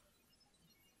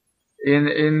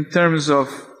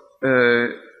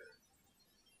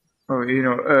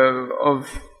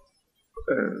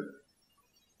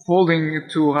holding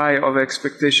too high of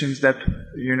expectations that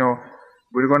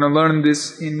we're gonna learn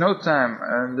this in no time,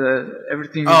 and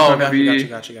everything is gonna be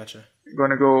gotcha.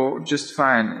 gonna go just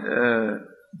fine.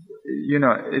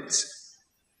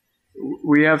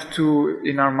 We have to,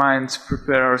 in our minds,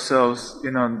 prepare ourselves.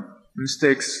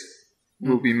 Mistakes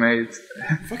will be made.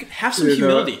 Fucking have some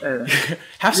humility.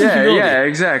 Have some humility. Yeah,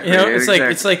 exactly.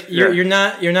 It's like you're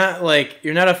not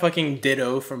a fucking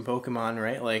Ditto from Pokemon,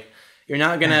 right? Like you're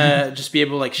not gonna just be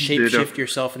able to like shift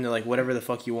yourself into like whatever the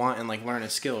fuck you want and like learn a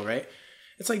skill, right?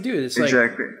 It's like, dude, it's like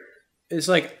exactly. It's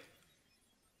like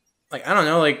I don't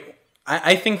know, like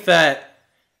I think that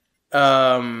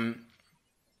being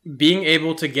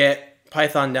able to get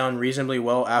Python down reasonably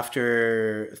well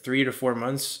after 3 to 4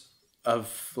 months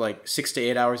of like 6 to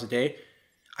 8 hours a day,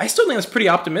 I still think that's pretty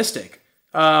optimistic.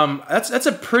 That's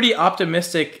a pretty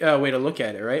optimistic way to look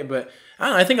at it, right? But I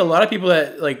don't know, I think a lot of people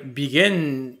that like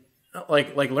begin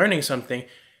like learning something,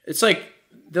 it's like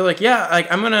they're like, yeah,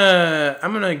 like I'm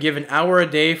gonna give an hour a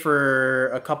day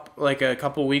for a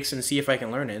couple weeks and see if I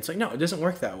can learn it. It's like, no, it doesn't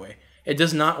work that way. It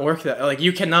does not work that like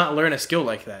you cannot learn a skill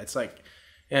like that. It's like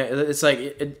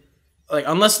like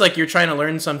unless like you're trying to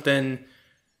learn something.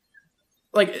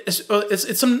 Like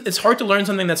it's hard to learn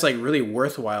something that's like really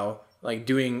worthwhile, like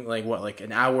doing like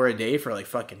an hour a day for like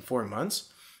fucking 4 months.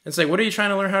 It's like, what are you trying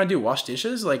to learn how to do? Wash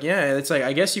dishes? Like, yeah, it's like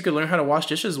I guess you could learn how to wash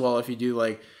dishes well if you do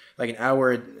like an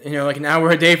hour, like an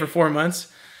hour a day for 4 months,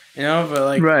 but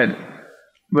like right.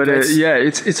 But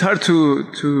it's hard to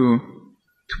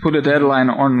put a deadline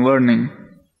on learning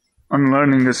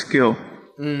the skill.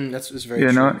 That's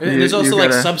very true. And there's also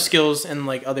like sub skills and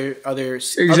like other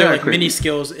like mini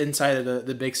skills inside of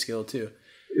the big skill too.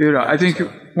 I think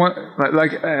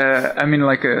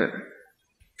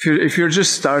if you're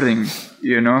just starting,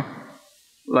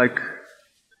 like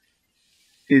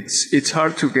it's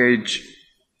hard to gauge.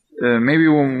 Maybe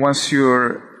once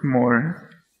you're more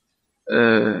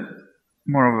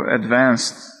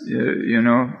advanced,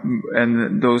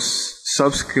 and those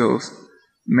sub skills.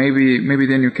 Maybe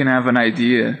then you can have an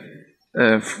idea,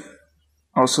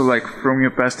 also like from your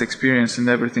past experience and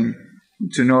everything,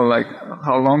 to know like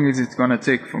how long is it gonna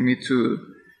take for me to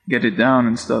get it down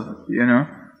and stuff,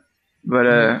 But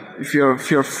if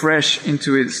you're fresh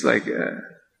into it, it's like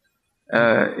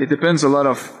it depends a lot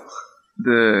of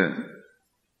the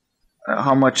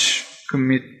how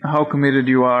committed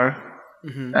you are,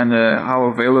 and how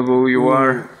available you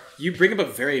are. You bring up a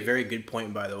very, very good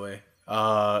point, by the way.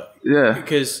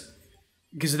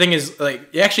 Because the thing is,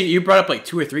 like, actually, you brought up like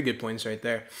 2 or 3 good points right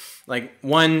there. Like,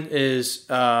 one is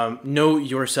know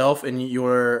yourself and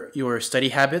your study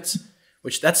habits,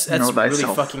 which that's really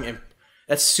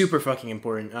that's super fucking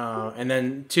important. And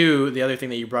then 2, the other thing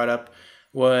that you brought up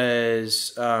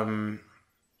was what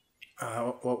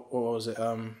was it?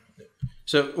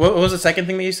 So what was the second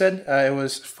thing that you said? It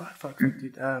was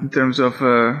dude, in terms of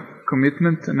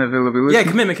commitment and availability. Yeah,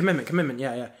 commitment.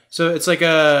 Yeah. So it's like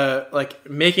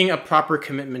making a proper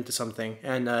commitment to something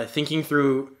and thinking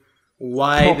through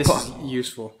why this is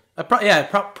useful.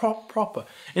 Proper.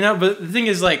 But the thing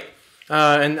is like,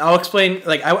 and I'll explain.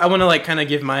 Like I want to like kind of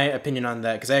give my opinion on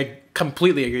that because I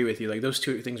completely agree with you. Like those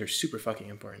two things are super fucking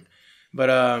important. But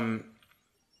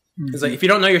it's like if you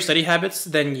don't know your study habits,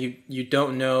 then you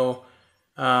don't know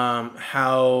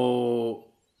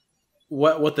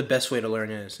what the best way to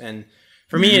learn is. And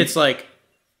for me, it's like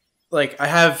I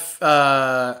have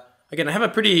again, I have a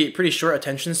pretty short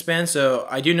attention span, so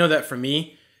I do know that for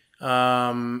me,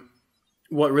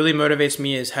 what really motivates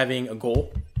me is having a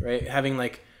goal, right? Having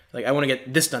like I want to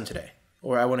get this done today,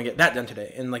 or I want to get that done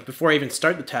today. And like before I even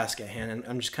start the task at hand,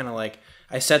 I'm just kind of like,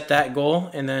 I set that goal,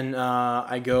 and then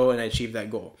I go and I achieve that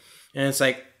goal. And it's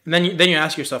like, then you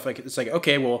ask yourself, like, it's like,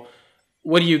 okay, well,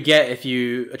 what do you get if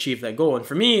you achieve that goal? And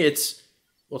for me, it's,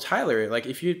 well, Tyler, like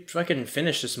if you fucking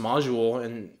finish this module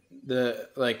and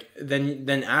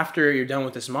then after you're done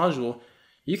with this module,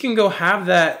 you can go have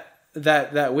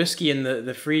that whiskey in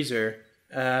the freezer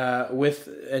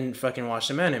and fucking watch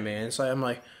some anime. And so I'm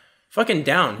like, fucking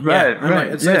down. Right, yeah.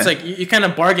 right. Like, it's like you kind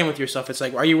of bargain with yourself. It's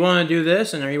like, are you willing to do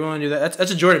this and are you willing to do that?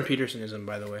 That's a Jordan Petersonism,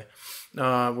 by the way.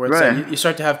 Where it's like you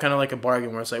start to have kind of like a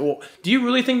bargain where it's like, well, do you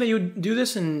really think that you would do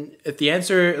this? And if the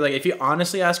answer, like if you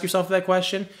honestly ask yourself that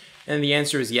question and the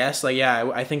answer is yes, like,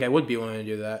 yeah, I think I would be willing to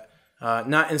do that.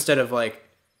 Not instead of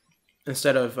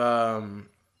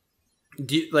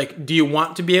do you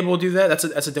want to be able to do that?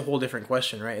 That's a whole different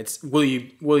question, right? It's will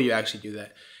you actually do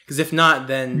that? Because if not,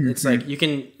 then it's like you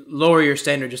can lower your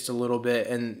standard just a little bit,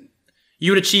 and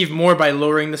you would achieve more by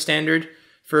lowering the standard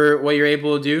for what you're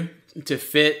able to do to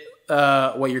fit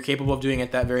what you're capable of doing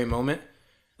at that very moment.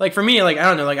 Like for me, like I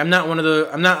don't know, like I'm not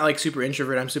like super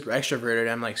introverted. I'm super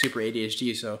extroverted. I'm like super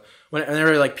ADHD. So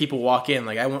whenever like people walk in,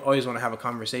 like I always want to have a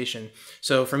conversation.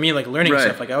 So for me, like learning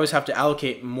stuff, like I always have to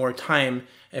allocate more time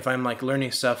if I'm like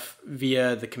learning stuff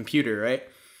via the computer, right?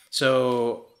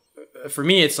 So for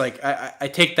me, it's like I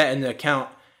take that into account,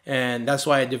 and that's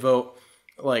why I devote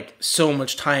like so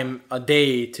much time a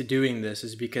day to doing this,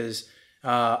 is because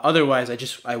otherwise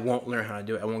I won't learn how to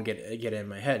do it. I won't get it in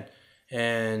my head.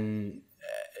 And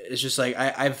it's just like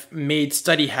I've made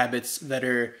study habits that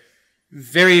are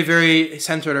very, very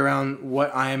centered around who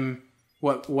I am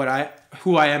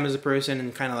as a person,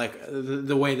 and kind of like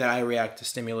the way that I react to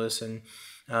stimulus and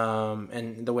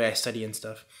the way I study and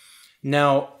stuff.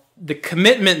 Now, the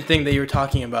commitment thing that you were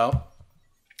talking about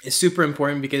is super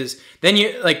important, because then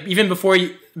you like even before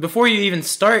you even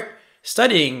start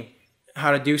studying how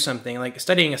to do something, like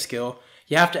studying a skill,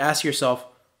 you have to ask yourself,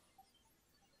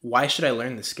 why should I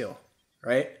learn this skill?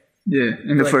 Right? Yeah,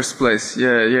 in the first place.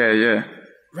 Yeah.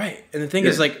 Right. And the thing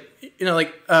is, like, you know,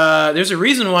 like, there's a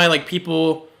reason why, like,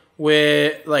 people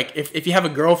with, like, if you have a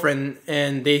girlfriend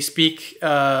and they speak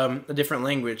a different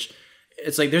language,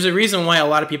 it's like, there's a reason why a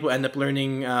lot of people end up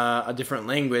learning a different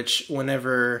language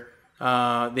whenever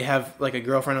they have, like, a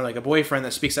girlfriend or, like, a boyfriend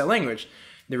that speaks that language.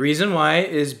 The reason why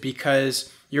is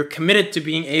because you're committed to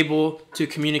being able to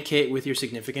communicate with your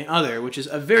significant other, which is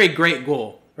a very great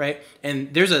goal. Right?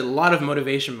 And there's a lot of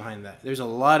motivation behind that. There's a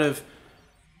lot of,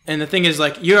 and the thing is,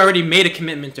 like, you already made a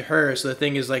commitment to her. So the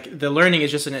thing is, like, the learning is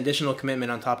just an additional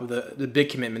commitment on top of the big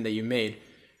commitment that you made.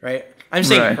 Right? I'm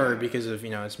saying her because of, you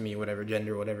know, it's me, whatever,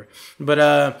 gender, whatever. But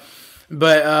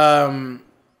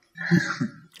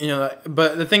you know,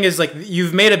 but the thing is, like,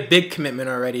 you've made a big commitment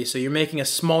already. So you're making a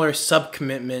smaller sub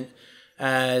commitment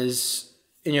as,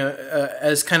 you know,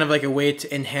 as kind of like a way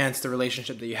to enhance the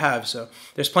relationship that you have. So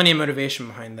there's plenty of motivation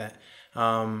behind that.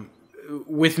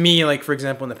 With me, like, for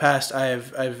example, in the past,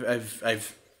 I've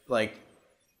like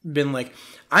been like,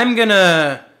 I'm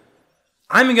gonna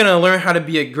learn how to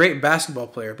be a great basketball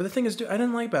player. But the thing is, dude, I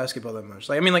didn't like basketball that much.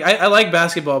 Like, I mean, like, I like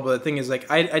basketball, but the thing is,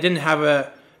 like, I didn't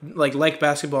have like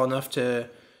basketball enough to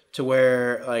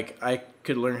where, like, I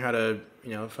could learn how to,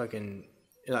 you know, fucking,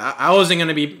 you know, I wasn't going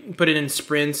to be put in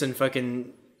sprints and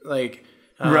fucking, like,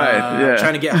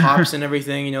 trying to get hops and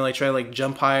everything, you know, like, try to, like,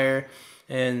 jump higher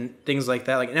and things like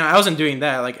that. Like, no, I wasn't doing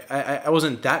that. Like, I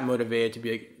wasn't that motivated to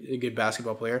be a good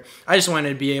basketball player. I just wanted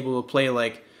to be able to play,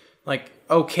 like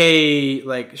okay,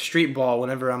 like, street ball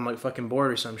whenever I'm, like, fucking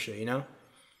bored or some shit, you know?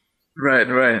 Right,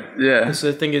 yeah. And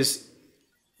so the thing is,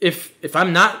 if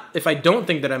I don't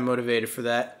think that I'm motivated for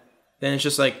that, then it's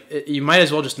just like, you might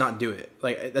as well just not do it.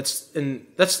 Like,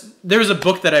 there was a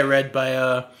book that I read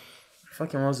by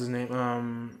fucking, what was his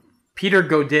name? Peter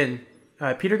Godin.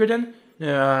 Peter Godin?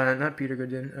 Not Peter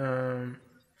Godin.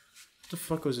 What the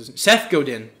fuck was his name? Seth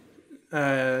Godin.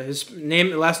 His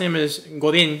last name is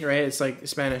Godin, right? It's like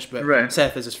Spanish, but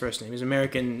Seth is his first name. He's an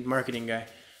American marketing guy.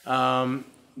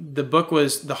 The book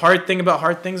was The Hard Thing About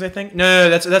Hard Things, I think. No,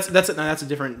 that's a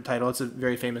different title. It's a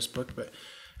very famous book, but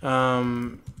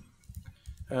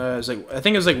it's like, I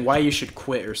think it was like Why You Should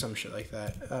Quit or some shit like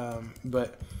that.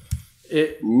 But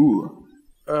it. Ooh.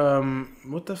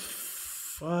 what the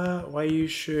fuck? Why you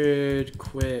should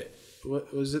quit?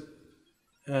 What was it?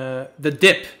 The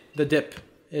Dip. The Dip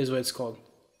is what it's called.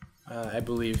 I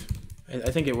believe.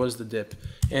 I think it was The Dip,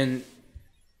 and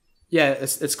yeah,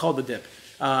 it's called The Dip.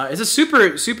 It's a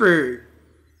super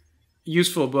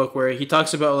useful book where he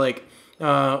talks about like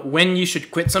when you should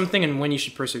quit something and when you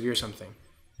should persevere something.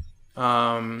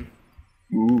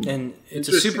 And it's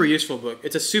a super useful book.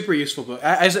 It's a super useful book.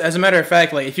 As a matter of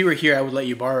fact, like if you were here, I would let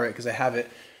you borrow it because I have it.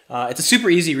 It's a super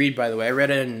easy read, by the way. I read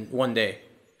it in one day.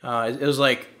 It was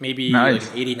like maybe like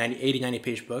an 80, 90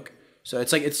 page book. So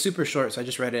it's super short. So I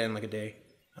just read it in like a day.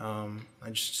 I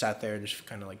just sat there and just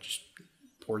kind of like just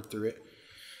poured through it.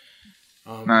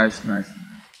 Nice. Yeah,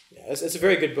 it's a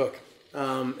very good book.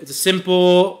 It's a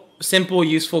simple,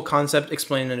 useful concept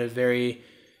explained in a very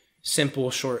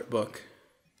simple, short book.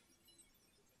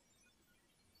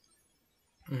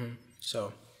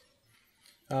 So,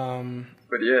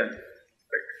 but yeah,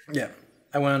 yeah,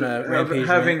 I went on a rampage.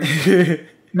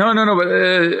 No, but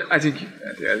I think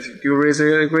you raise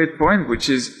a great point, which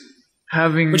is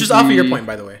having. Which is off of your point,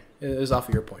 by the way. It was off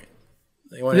of your point.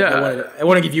 I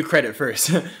want to give you credit first.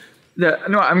 Yeah,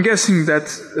 no, I'm guessing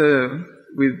that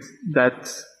with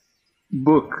that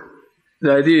book,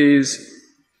 the idea is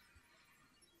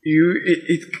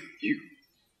it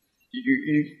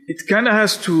kind of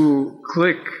has to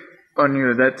click on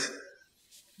you that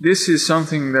this is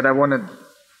something that I want to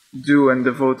do and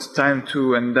devote time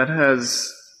to, and that has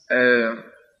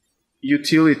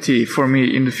utility for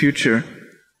me in the future.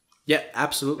 Yeah,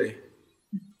 absolutely.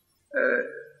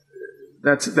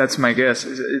 That's my guess.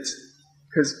 It's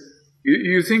because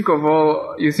you think of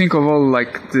all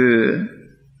like the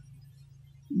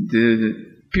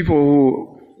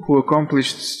people who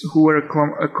were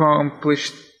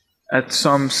accomplished at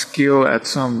some skill, at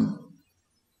some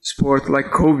sport, like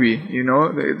Kobe. You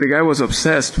know, the guy was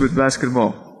obsessed with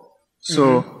basketball.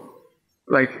 So,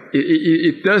 like,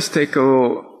 it does take a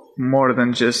little more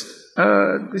than just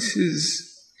this is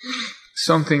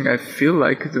something I feel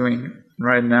like doing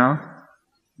right now.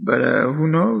 But who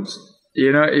knows?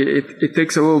 You know, it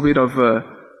takes a little bit of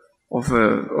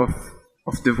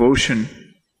devotion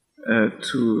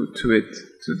to it,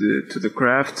 to the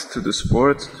craft, to the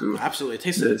sport, to absolutely, it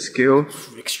takes the skill,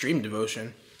 extreme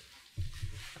devotion.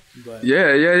 But yeah,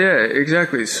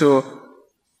 exactly. So,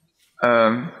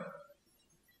 I'm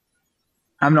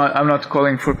not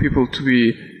calling for people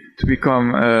to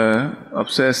become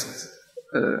obsessed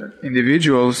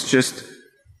individuals. Just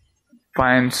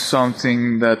find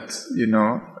something that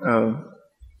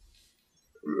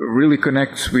really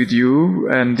connects with you,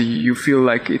 and you feel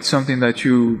like it's something that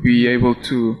you'll be able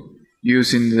to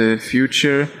use in the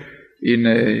future in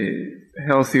a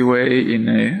healthy way, in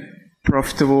a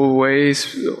profitable way,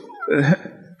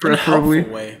 preferably. In a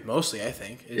helpful way, mostly, I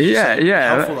think. It's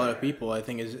helpful to other people, I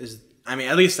think, is I mean,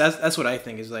 at least that's what I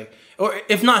think is like, or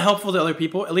if not helpful to other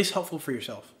people, at least helpful for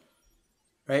yourself,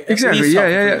 right? Exactly.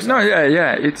 Yeah. No,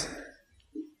 yeah. It's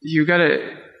you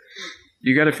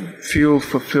gotta feel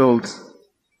fulfilled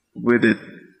with it,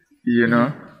 you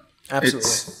know. Absolutely.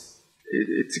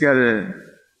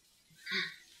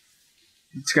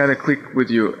 It's gotta click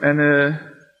with you, and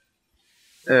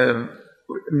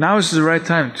now is the right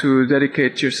time to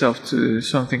dedicate yourself to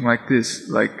something like this,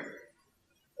 like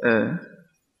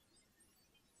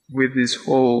with this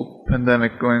whole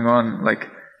pandemic going on. Like,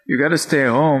 you gotta stay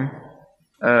home.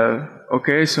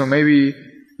 Okay, so maybe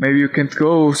you can't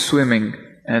go swimming,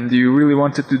 and you really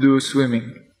wanted to do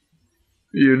swimming,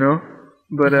 you know.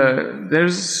 But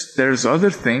there's other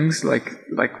things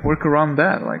like work around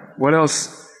that. Like, what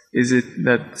else is it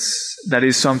that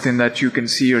is something that you can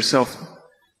see yourself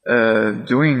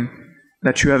doing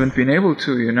that you haven't been able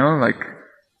to, you know, like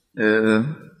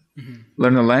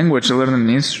learn a language, learn an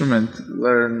instrument,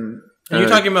 learn. And you're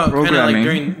talking about kind of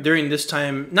like during this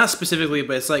time, not specifically,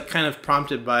 but it's like kind of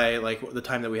prompted by like the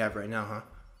time that we have right now, huh?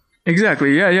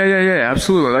 Exactly. Yeah.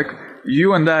 Absolutely. Like,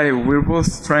 you and I, we're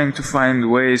both trying to find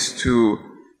ways to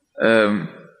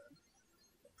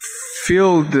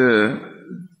fill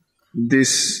this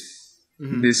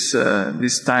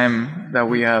time that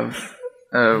we have.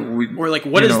 Or like,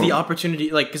 what is the opportunity?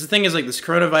 Like, because the thing is, like, this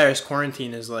coronavirus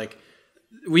quarantine is like,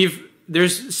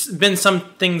 there's been some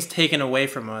things taken away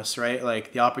from us, right?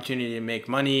 Like the opportunity to make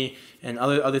money and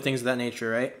other things of that nature,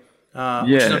 right?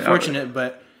 Which is unfortunate,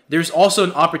 but there's also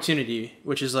an opportunity,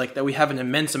 which is like that we have an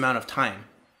immense amount of time.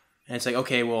 And it's like,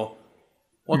 okay, well,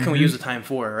 what can we use the time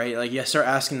for, right? Like, you start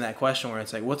asking that question where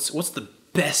it's like, what's the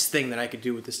best thing that I could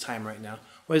do with this time right now?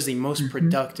 What is the most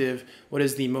productive? What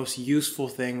is the most useful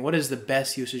thing? What is the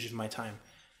best usage of my time?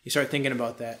 You start thinking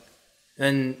about that.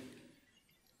 And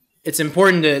it's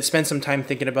important to spend some time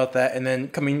thinking about that and then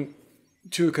coming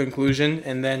to a conclusion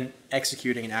and then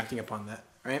executing and acting upon that,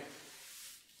 right?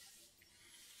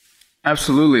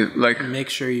 Absolutely. Like, make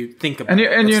sure you think about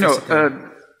it. And you know,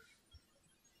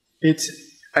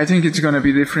 I think it's going to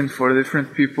be different for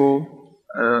different people.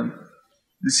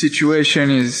 The situation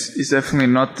is definitely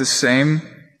not the same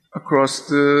across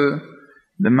the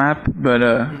map, but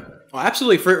well,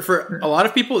 absolutely, for a lot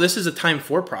of people, this is a time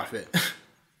for profit.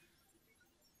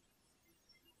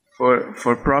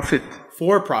 for profit.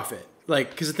 For profit, like,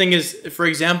 because the thing is, for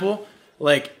example,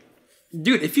 like,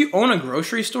 dude, if you own a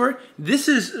grocery store, this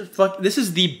is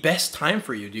the best time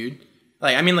for you, dude.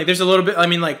 Like, I mean, like, there's a little bit. I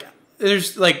mean, like,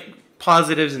 there's like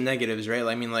positives and negatives, right?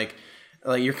 Like, I mean, like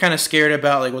you're kind of scared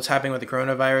about like what's happening with the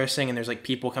coronavirus thing, and there's like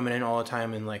people coming in all the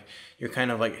time, and like you're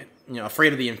kind of like, you know,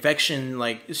 afraid of the infection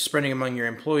like spreading among your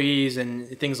employees and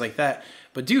things like that.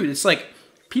 But dude, it's like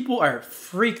people are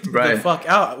freaked the fuck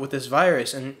out with this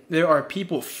virus, and there are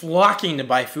people flocking to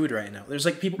buy food right now. There's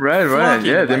like people right,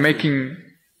 yeah, they're making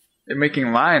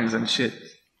lines and shit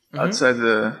outside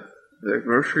the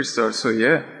grocery store. So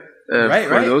yeah,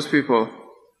 for those people,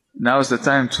 now's the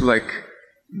time to like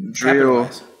drill.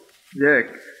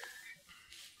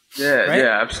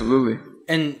 Yeah, absolutely.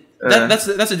 And that's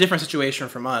a different situation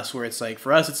from us, where it's like,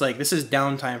 for us, it's like, this is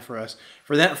downtime for us.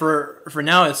 For that, for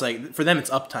now, it's like, for them, it's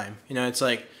uptime. You know, it's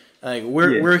like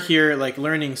we're here like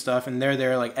learning stuff, and they're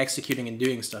there like executing and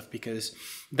doing stuff, because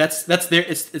that's their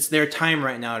it's their time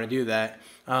right now to do that.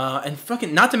 And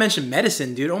fucking, not to mention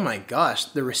medicine, dude. Oh my gosh,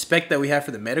 the respect that we have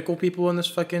for the medical people in this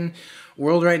fucking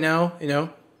world right now, you know.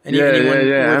 And even anyone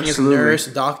working as a nurse,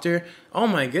 doctor. Oh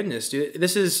my goodness, dude.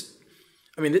 This is,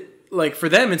 I mean, like, for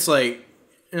them, it's like,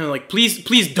 you know, like,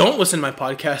 please don't listen to my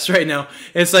podcast right now.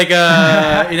 It's like,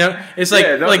 you know, it's like,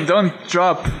 don't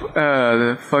drop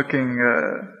the fucking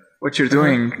what you're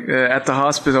doing at the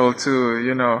hospital to,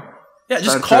 you know. Yeah,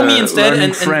 just call me instead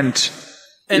and French,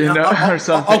 and you know, or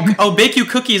something. I'll bake you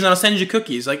cookies and I'll send you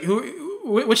cookies. Like,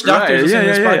 which doctor is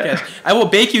listening to this podcast? I will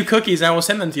bake you cookies and I will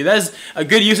send them to you. That is a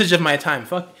good usage of my time.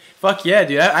 Fuck yeah,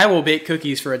 dude. I will bake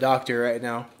cookies for a doctor right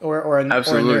now, or a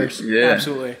nurse. Yeah,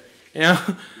 absolutely. You know,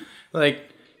 like,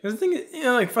 the thing is, you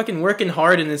know, like, fucking working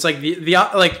hard, and it's like the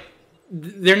like,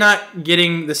 they're not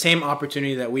getting the same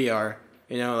opportunity that we are.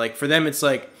 You know, like, for them, it's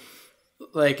like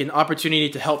an opportunity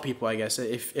to help people, I guess,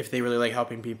 if they really like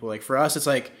helping people. Like, for us, it's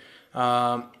like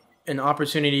an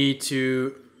opportunity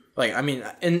to, like, I mean,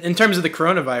 in terms of the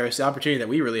coronavirus, the opportunity that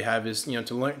we really have is, you know,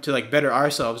 to learn to like better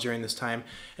ourselves during this time,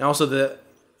 and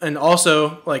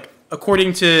also like,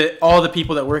 according to all the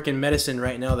people that work in medicine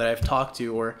right now that I've talked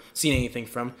to or seen anything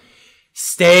from,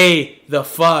 stay the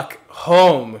fuck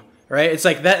home, right? It's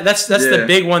like that's the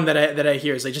big one that I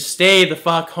hear is like, just stay the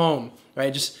fuck home,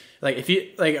 right? Just like, if you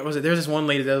like, there's this one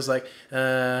lady that was like,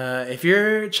 if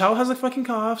your child has like fucking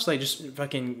coughs, like, just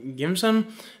fucking give him some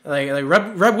like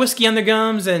rub whiskey on their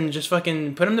gums and just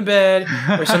fucking put them to bed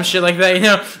or some shit like that, you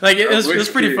know? Like, it was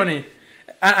pretty funny.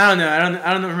 I don't know.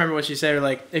 I don't remember what she said. Or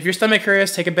like, if your stomach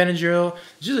hurts, take a Benadryl.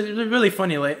 She's a really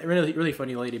funny, really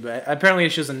funny lady. But apparently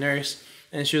she was a nurse,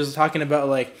 and she was talking about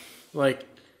like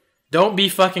don't be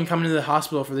fucking coming to the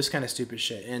hospital for this kind of stupid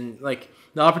shit. And like,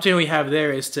 the opportunity we have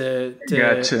there is to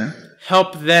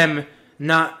help them,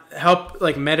 not help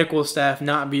like medical staff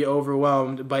not be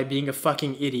overwhelmed by being a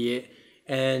fucking idiot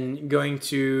and going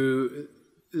to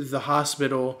the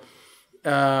hospital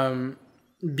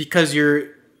because your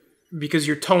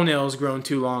toenails grown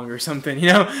too long or something, you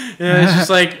know? And it's just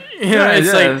like, you know,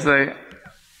 it's like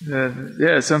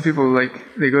some people,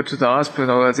 like, they go to the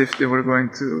hospital as if they were going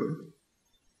to,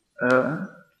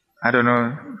 I don't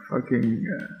know, fucking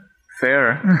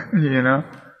fair, you know?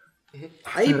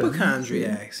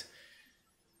 Hypochondriacs.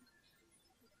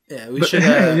 Yeah, we should.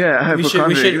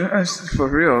 Hypochondriacs. For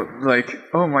real. Like,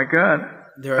 oh my god.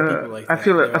 There are people like that. I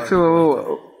feel a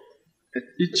little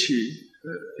itchy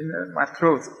in my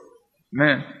throat.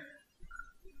 Man,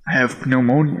 I have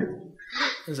pneumonia.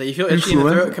 It's like, you feel itchy in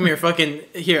the throat? Come here, fucking.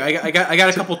 Here, I got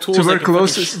a couple tools.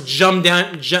 Tuberculosis. Like, jump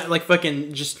down, like,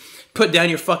 fucking, just put down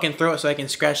your fucking throat so I can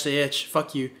scratch the itch.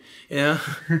 Fuck you, you know.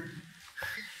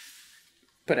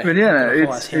 Put a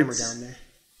hammer down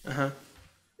there.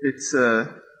 It's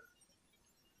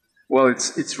well,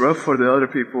 it's rough for the other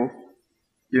people,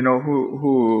 you know,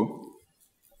 who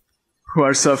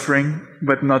are suffering,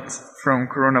 but not from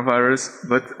coronavirus,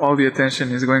 but all the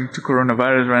attention is going to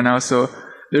coronavirus right now, so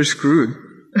they're screwed.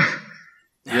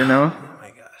 You know? Oh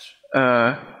my gosh.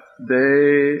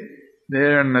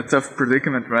 They're in a tough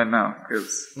predicament right now,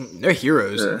 because they're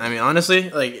heroes. I mean, honestly,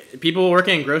 like, people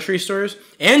working in grocery stores.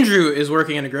 Andrew is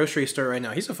working in a grocery store right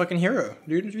now. He's a fucking hero,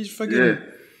 dude. He's fucking.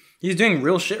 He's doing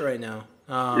real shit right now.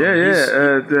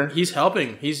 He's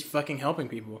helping. He's fucking helping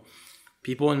people.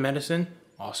 People in medicine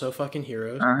also fucking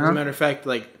heroes. As a matter of fact,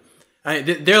 like,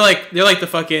 they're like the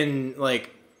fucking like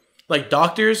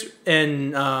doctors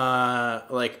and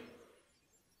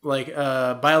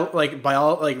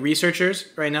researchers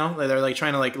right now. Like, they're like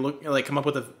trying to like come up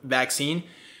with a vaccine.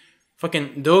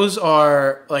 Fucking those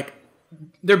are like,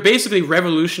 they're basically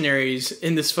revolutionaries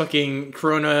in this fucking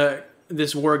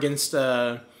this war against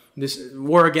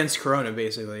corona.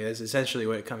 Basically, that's essentially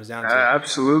what it comes down to.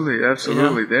 Absolutely. You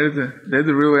know? They're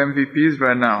the real MVPs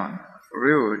right now. For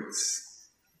real, it's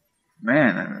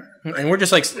man. And we're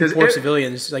just like poor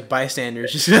civilians, like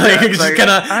bystanders, just kind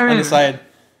of on the side.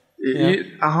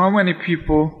 How many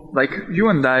people, like you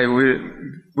and I,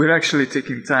 we're actually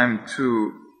taking time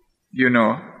to, you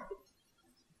know,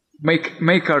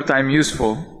 make our time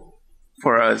useful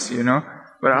for us, you know.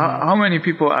 But how many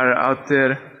people are out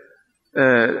there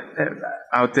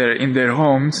in their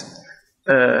homes,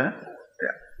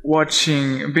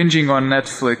 binging on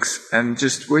Netflix and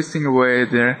just wasting away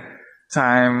their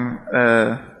time,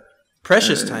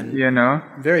 precious time, you know,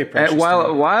 very precious.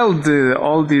 While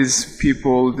all these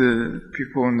people, the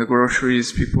people in the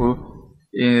groceries, people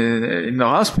in the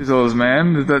hospitals,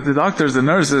 man, the doctors, the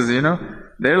nurses, you know,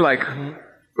 they're like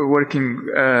working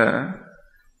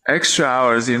extra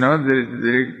hours, you know,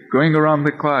 they're going around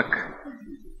the clock,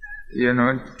 you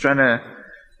know, trying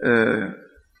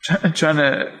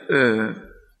to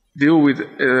deal with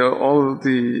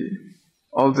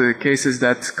all the cases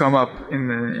that come up in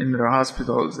their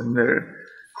hospitals and their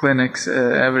clinics,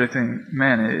 everything.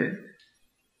 Man,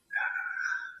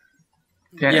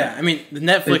 I mean, the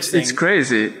Netflix thing. It's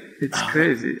crazy. It's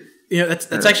crazy. You know,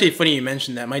 that's actually funny you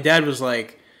mentioned that. My dad was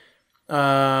like,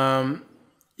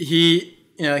 he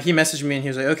messaged me and he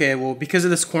was like, okay, well, because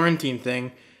of this quarantine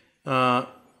thing,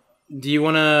 do you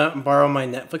want to borrow my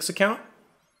Netflix account?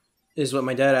 Is what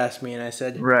my dad asked me, and I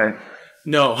said, right.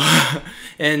 No.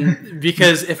 And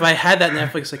because if I had that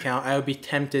Netflix account, I would be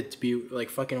tempted to be like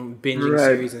fucking binging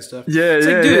series and stuff. Yeah, it's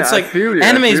like, dude, it's like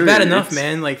anime is bad enough, it's...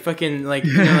 man. Like fucking like,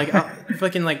 you know, like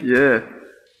fucking like, yeah.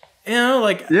 You know,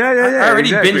 like I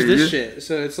already binged this shit,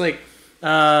 so it's like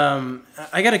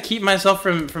I gotta keep myself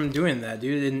from doing that,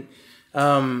 dude.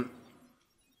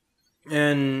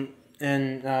 And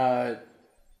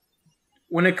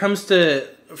when it comes to,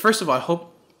 first of all, I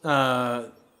hope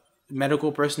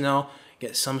medical personnel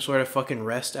get some sort of fucking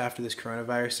rest after this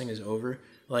coronavirus thing is over.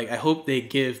 Like, I hope they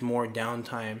give more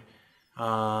downtime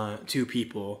to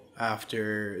people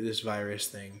after this virus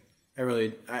thing.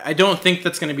 I don't think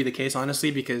that's going to be the case, honestly,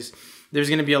 because there's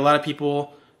going to be a lot of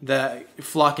people that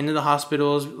flock into the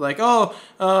hospitals like,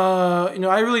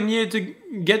 I really needed to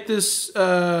get this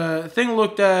thing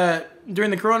looked at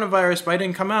during the coronavirus, but I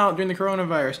didn't come out during the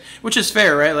coronavirus, which is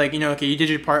fair, right? Like, okay, you did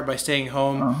your part by staying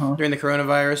home during the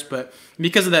coronavirus, but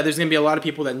because of that, there's going to be a lot of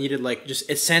people that needed like just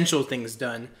essential things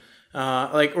done,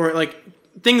 or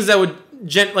things that would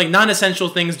non-essential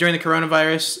things during the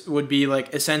coronavirus would be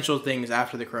like essential things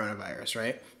after the coronavirus,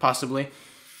 right? Possibly.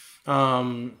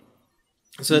 So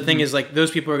the thing is, like,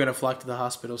 those people are going to flock to the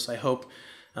hospitals. So I hope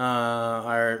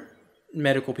our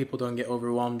medical people don't get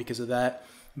overwhelmed because of that.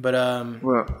 But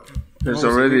well, there's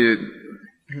already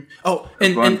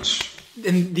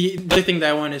and the other thing that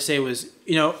I wanted to say was,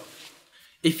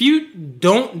 if you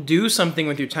don't do something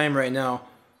with your time right now,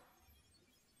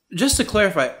 just to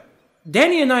clarify,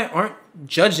 Dani and I aren't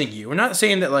judging you. We're not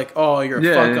saying that like, oh, you're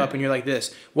a fuck up and you're like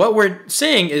this. What we're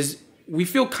saying is we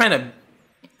feel kind of,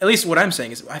 at least what I'm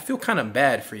saying is I feel kind of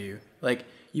bad for you. Like,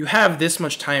 you have this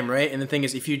much time, right? And the thing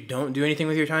is, if you don't do anything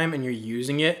with your time and you're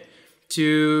using it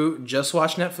to just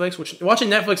watch Netflix, which watching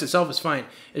Netflix itself is fine.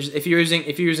 It's just, if you're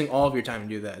using all of your time to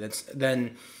do that,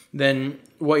 then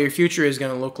what your future is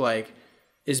going to look like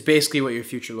is basically what your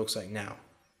future looks like now.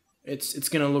 It's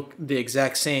going to look the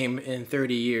exact same in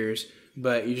 30 years,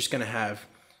 but you're just going to have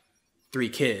 3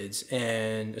 kids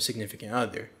and a significant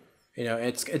other.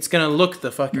 It's going to look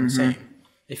the fucking same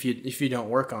if you don't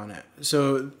work on it.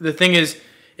 So the thing is,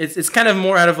 it's kind of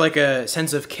more out of like a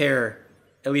sense of care,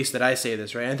 at least that I say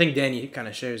this, right? I think Dani kind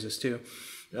of shares this too.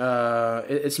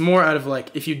 It's more out of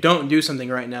like, if you don't do something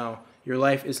right now, your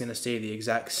life is going to stay the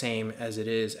exact same as it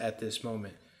is at this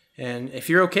moment. And if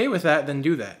you're okay with that, then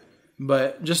do that.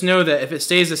 But just know that if it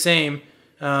stays the same,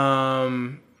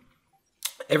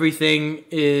 everything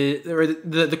is, or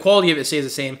the quality of it stays the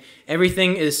same.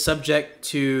 Everything is subject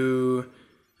to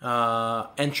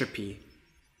entropy,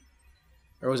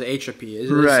 or was it atropy?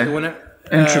 Right.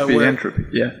 Entropy.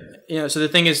 Yeah. So the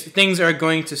thing is, things are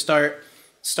going to start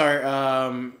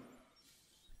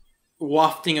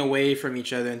wafting away from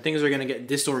each other, and things are going to get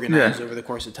disorganized over the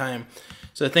course of time.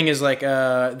 So the thing is, like,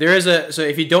 so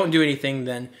if you don't do anything,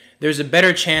 then there's a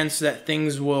better chance that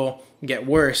things will get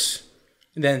worse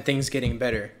than things getting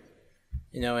better.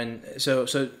 You know, and so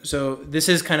this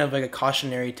is kind of like a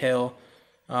cautionary tale,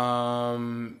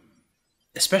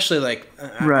 especially like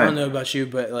I don't know about you,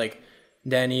 but like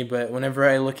Danny, but whenever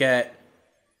I look at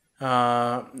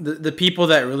the people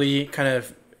that really kind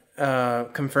of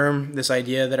confirm this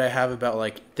idea that I have about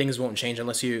like things won't change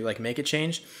unless you like make it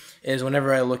change, is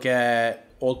whenever I look at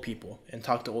old people and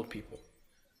talk to old people,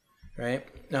 right?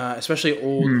 Especially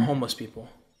old homeless people,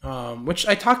 which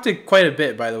I talk to quite a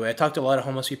bit, by the way. I talk to a lot of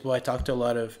homeless people. I talk to a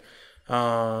lot of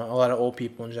old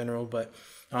people in general. But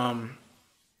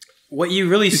what you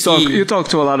really you talk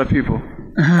to a lot of people.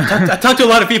 I talk to a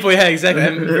lot of people. Yeah, exactly.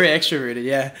 I'm very extroverted.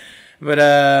 Yeah, but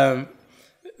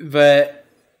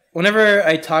whenever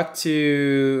I talk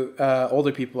to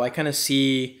older people, I kind of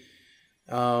see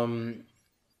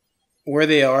where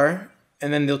they are,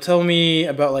 and then they'll tell me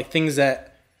about like things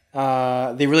that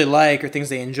they really like or things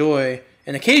they enjoy,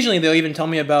 and occasionally they'll even tell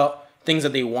me about things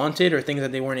that they wanted or things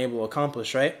that they weren't able to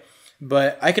accomplish, right?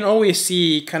 But I can always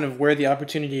see kind of where the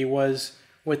opportunity was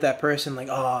with that person, like,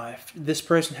 oh, if this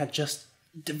person had just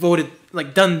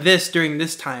done this during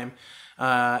this time,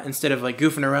 instead of like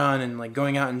goofing around and like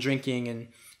going out and drinking and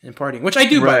partying, which I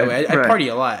do, by the way. I party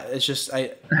a lot. It's just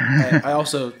I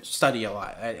also study a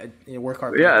lot. I work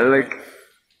hard. Yeah, like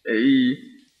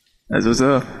that's what's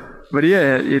up. But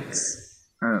yeah, it's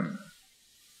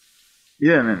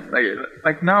yeah, man.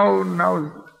 Like now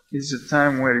is a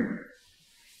time where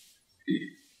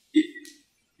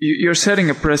you're setting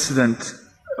a precedent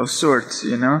of sorts,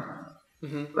 you know.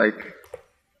 Like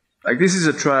this is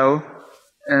a trial,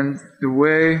 and the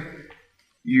way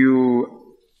you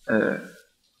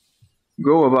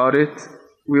go about it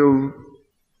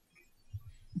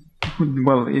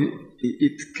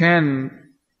it can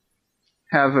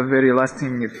have a very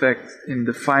lasting effect in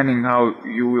defining how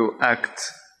you will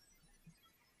act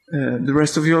the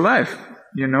rest of your life,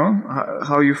 you know,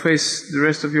 how you face the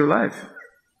rest of your life.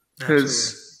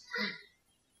 Because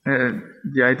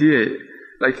the idea,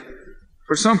 like,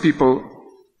 for some people,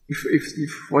 if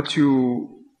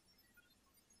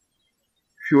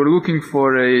you are looking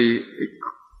for a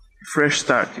fresh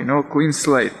start, you know, clean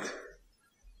slate,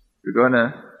 we're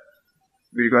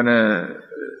gonna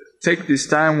take this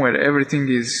time where everything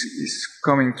is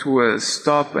coming to a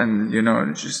stop, and you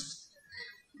know, just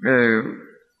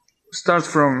start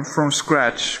from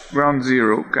scratch, ground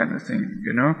zero kind of thing,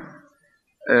 you know.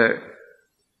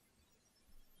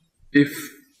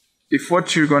 If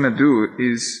what you're gonna do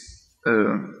is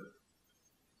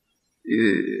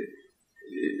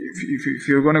if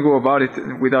you're gonna go about it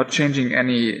without changing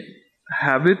any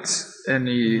habits,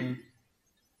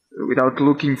 without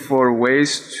looking for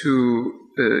ways to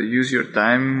use your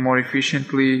time more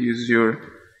efficiently, use your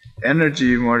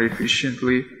energy more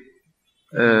efficiently,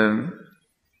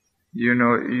 you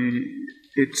know,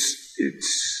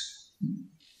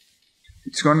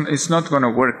 it's not gonna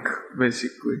work.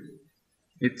 Basically,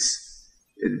 it's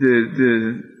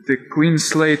the clean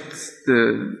slate,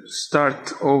 the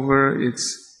start over.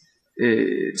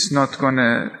 It's not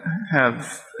gonna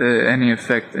have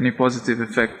any positive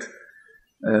effect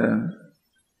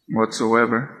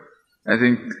whatsoever. I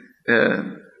think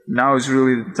now is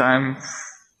really the time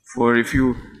for, if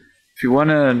you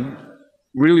wanna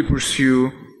really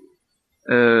pursue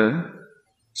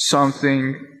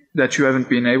something that you haven't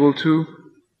been able to,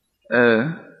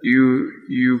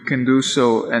 you can do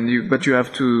so, but you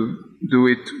have to do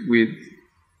it with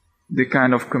the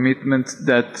kind of commitment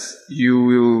that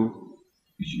you'll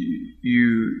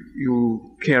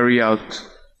carry out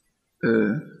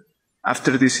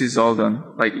after this is all done.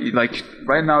 Like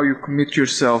right now, you commit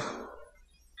yourself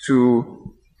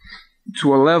to a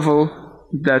level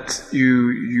that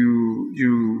you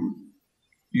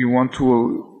want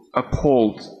to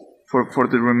uphold for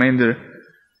the remainder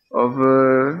of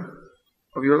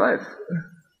your life,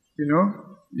 you know.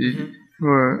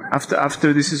 For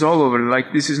after this is all over,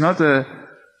 like, this is not have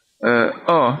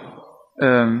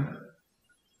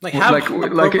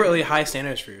appropriately high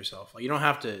standards for yourself. Like, you don't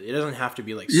have to. It doesn't have to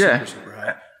be like super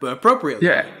high, but appropriately.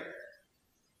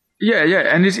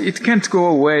 Yeah, and it can't go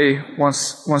away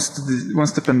once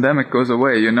the pandemic goes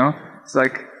away. You know, it's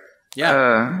like you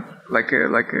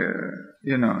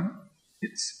know,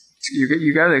 it's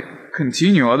you gotta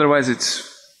continue. Otherwise, it's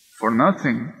for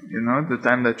nothing. You know, the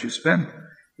time that you spend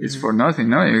is for nothing.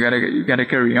 No, you gotta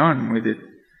carry on with it.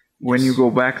 When you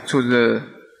go back to the,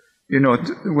 you know,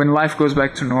 when life goes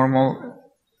back to normal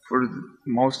for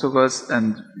most of us,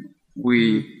 and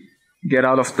we get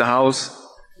out of the house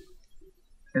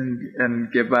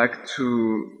and get back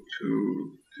to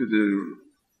the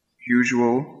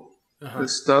usual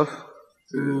stuff.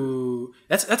 Ooh,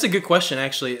 that's a good question,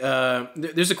 actually.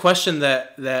 There's a question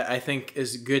that I think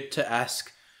is good to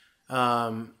ask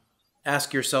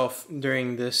yourself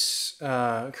during this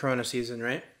Corona season,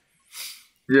 right?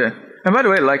 Yeah, and by the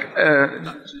way, like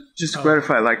just to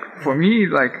clarify, like for me,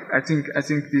 like I think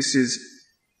this is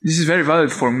very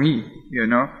valid for me. You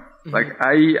know, like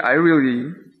I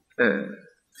really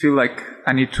feel like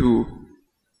I need to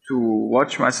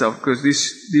watch myself, because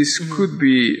this could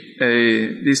be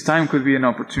this time could be an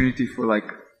opportunity for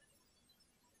like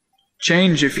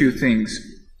change a few things,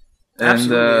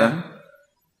 and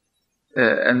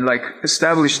and like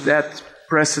establish that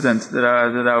precedent that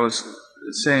I was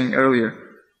saying earlier.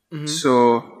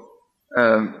 So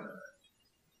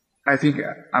I think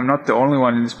I'm not the only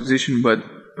one in this position, but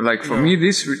like for me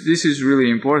this is really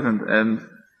important, and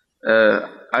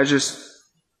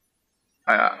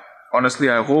honestly,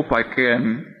 I hope I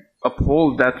can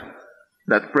uphold that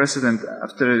precedent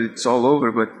after it's all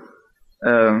over. But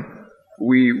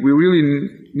we really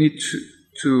need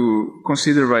to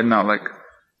consider right now, like,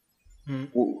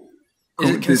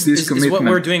 is what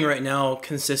we're doing right now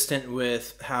consistent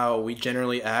with how we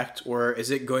generally act, or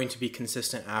is it going to be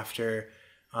consistent after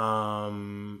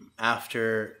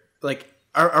like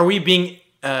are we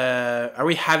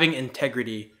having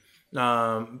integrity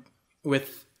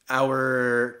with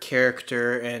our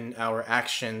character and our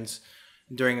actions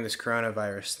during this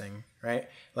coronavirus thing, right?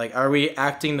 Like, are we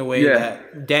acting the way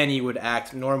that Danny would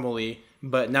act normally,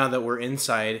 but now that we're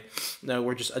inside,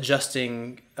 we're just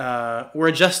adjusting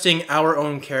our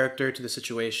own character to the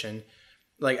situation.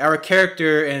 Like, our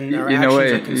character and our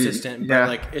actions are consistent, but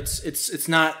like it's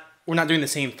not, we're not doing the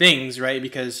same things, right?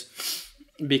 Because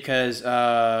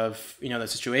of, the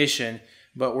situation,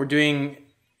 but we're doing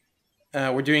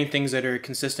things that are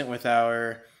consistent with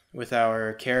our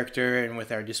character and with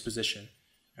our disposition,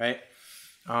 right?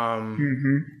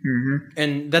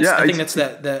 And that's I think that's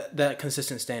that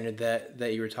consistent standard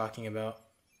that you were talking about.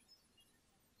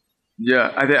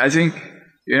 Yeah, I think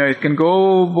it can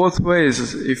go both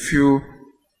ways. If you're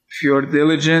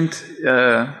diligent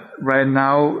right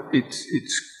now, it's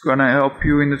gonna help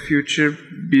you in the future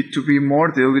to be more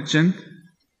diligent.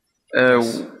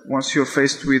 Once you're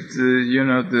faced with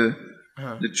the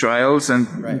trials and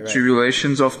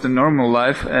tribulations of the normal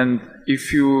life, and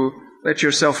if you let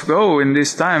yourself go in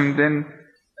this time, then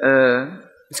you're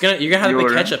gonna have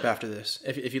to catch up after this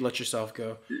if you let yourself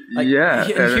go. Like,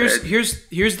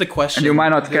 here's the question. And you might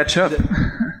not catch up.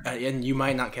 And you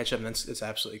might not catch up. And that's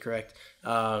absolutely correct.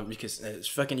 Because it's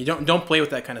fucking, you don't play with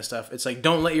that kind of stuff. It's like,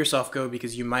 don't let yourself go,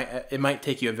 because it might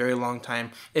take you a very long time,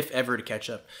 if ever, to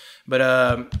catch up.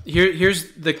 But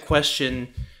here's the question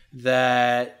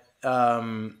that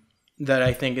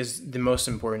I think is the most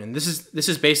important, and this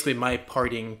is basically my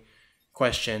parting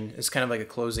question. It's kind of like a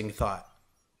closing thought,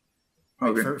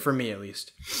 right? For me at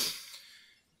least.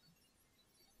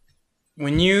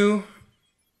 When you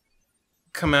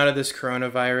come out of this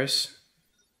coronavirus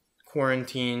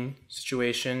quarantine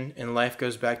situation and life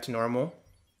goes back to normal,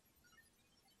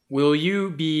 will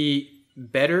you be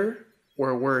better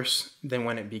or worse than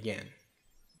when it began?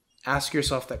 Ask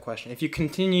yourself that question. If you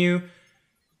continue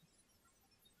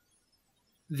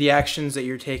the actions that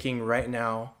you're taking right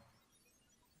now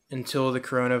until the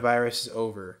coronavirus is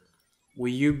over,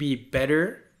 will you be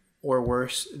better or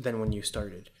worse than when you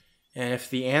started? And if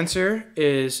the answer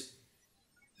is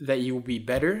that you will be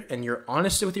better and you're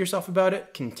honest with yourself about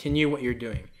it, continue what you're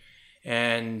doing.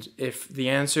 And if the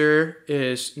answer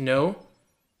is no,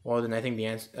 well, then I think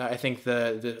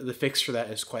the fix for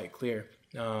that is quite clear.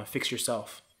 Fix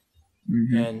yourself.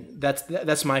 And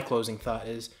that's my closing thought,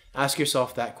 is ask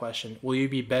yourself that question. Will you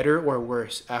be better or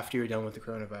worse after you're done with the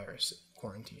coronavirus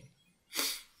quarantine?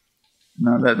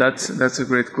 No, that's a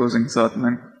great closing thought,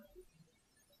 man.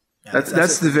 Yeah, I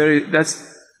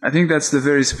think that's the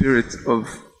very spirit of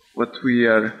what we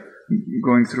are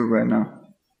going through right now.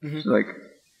 So like,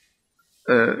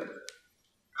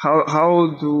 how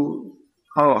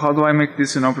do I make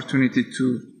this an opportunity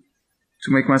to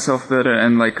make myself better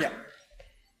and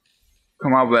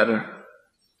come out better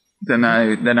than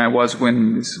I was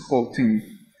when this whole thing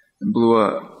blew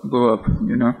up,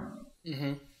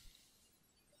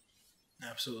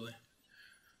 Absolutely.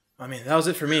 I mean, that was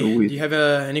it for me. Do you have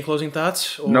any closing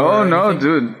thoughts? No,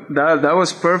 dude. That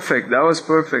was perfect.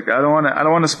 I don't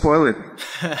want to spoil it.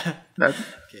 Okay.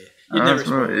 You never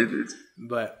spoil it.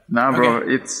 But bro,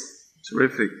 it's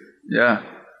terrific. Yeah.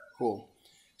 Cool.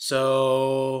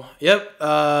 So, yep.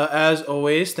 As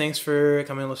always, thanks for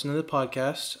coming and listening to the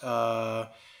podcast.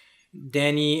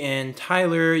 Dani and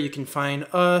Tyler, you can find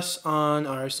us on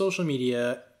our social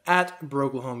media at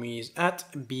Broklahomies, at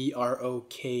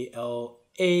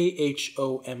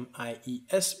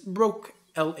BROKLAHOMIES, Broke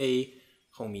LA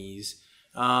Homies.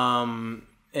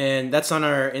 And that's on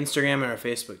our Instagram and our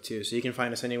Facebook too, so you can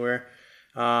find us anywhere.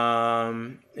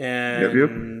 And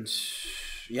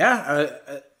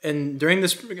and during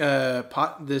this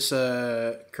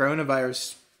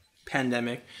coronavirus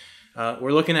pandemic,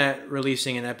 we're looking at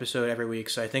releasing an episode every week.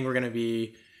 So I think we're going to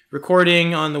be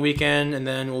recording on the weekend, and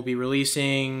then we'll be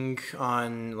releasing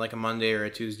on like a Monday or a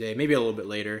Tuesday, maybe a little bit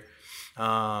later.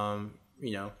 But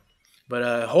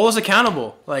hold us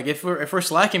accountable. Like if we're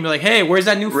slacking, be like, hey, where's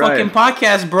that new fucking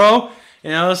podcast, bro?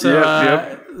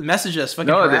 So message us,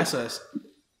 fucking harass us.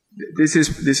 This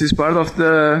is part of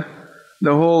the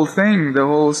whole thing, the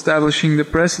whole establishing the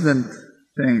precedent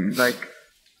thing, like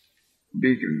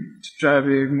try to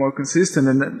be more consistent,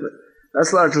 and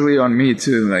that's largely on me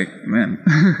too. Like, man,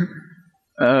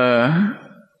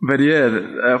 but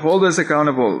yeah, hold us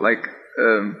accountable. Like,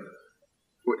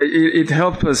 it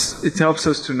helps us. It helps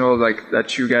us to know like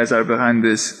that you guys are behind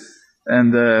this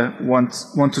and want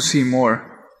to see more.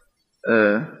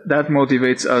 That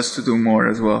motivates us to do more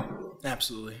as well.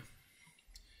 Absolutely.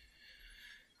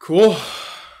 Cool.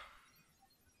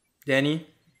 Dani?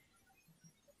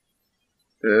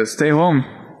 Stay home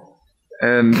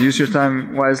and use your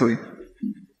time wisely. All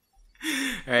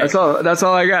right. That's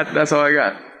all I got.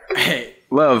 Hey.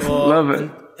 Love it.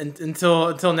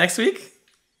 Until next week?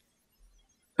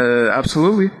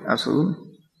 Absolutely. All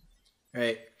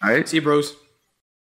right. See you, bros.